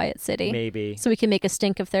down to Quiet City. Maybe. So we can make a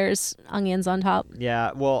stink if there's onions on top.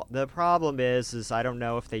 Yeah, well, the problem is I don't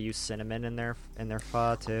know if they use cinnamon in their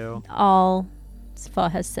pho too. All pho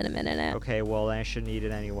has cinnamon in it. Okay, well, then I shouldn't eat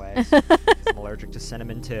it anyway. I'm allergic to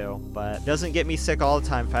cinnamon too, but it doesn't get me sick all the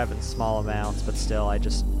time if I have it in small amounts, but still, I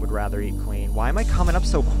just would rather eat clean. Why am I coming up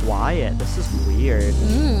so quiet? This is weird.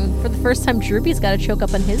 For the first time, Drewby's got to choke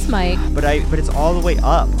up on his mic. But it's all the way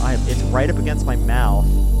up. It's right up against my mouth.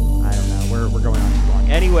 I don't know. We're going on too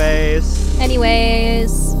long. Anyways.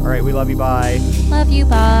 All right, we love you. Bye. Love you.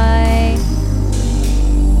 Bye.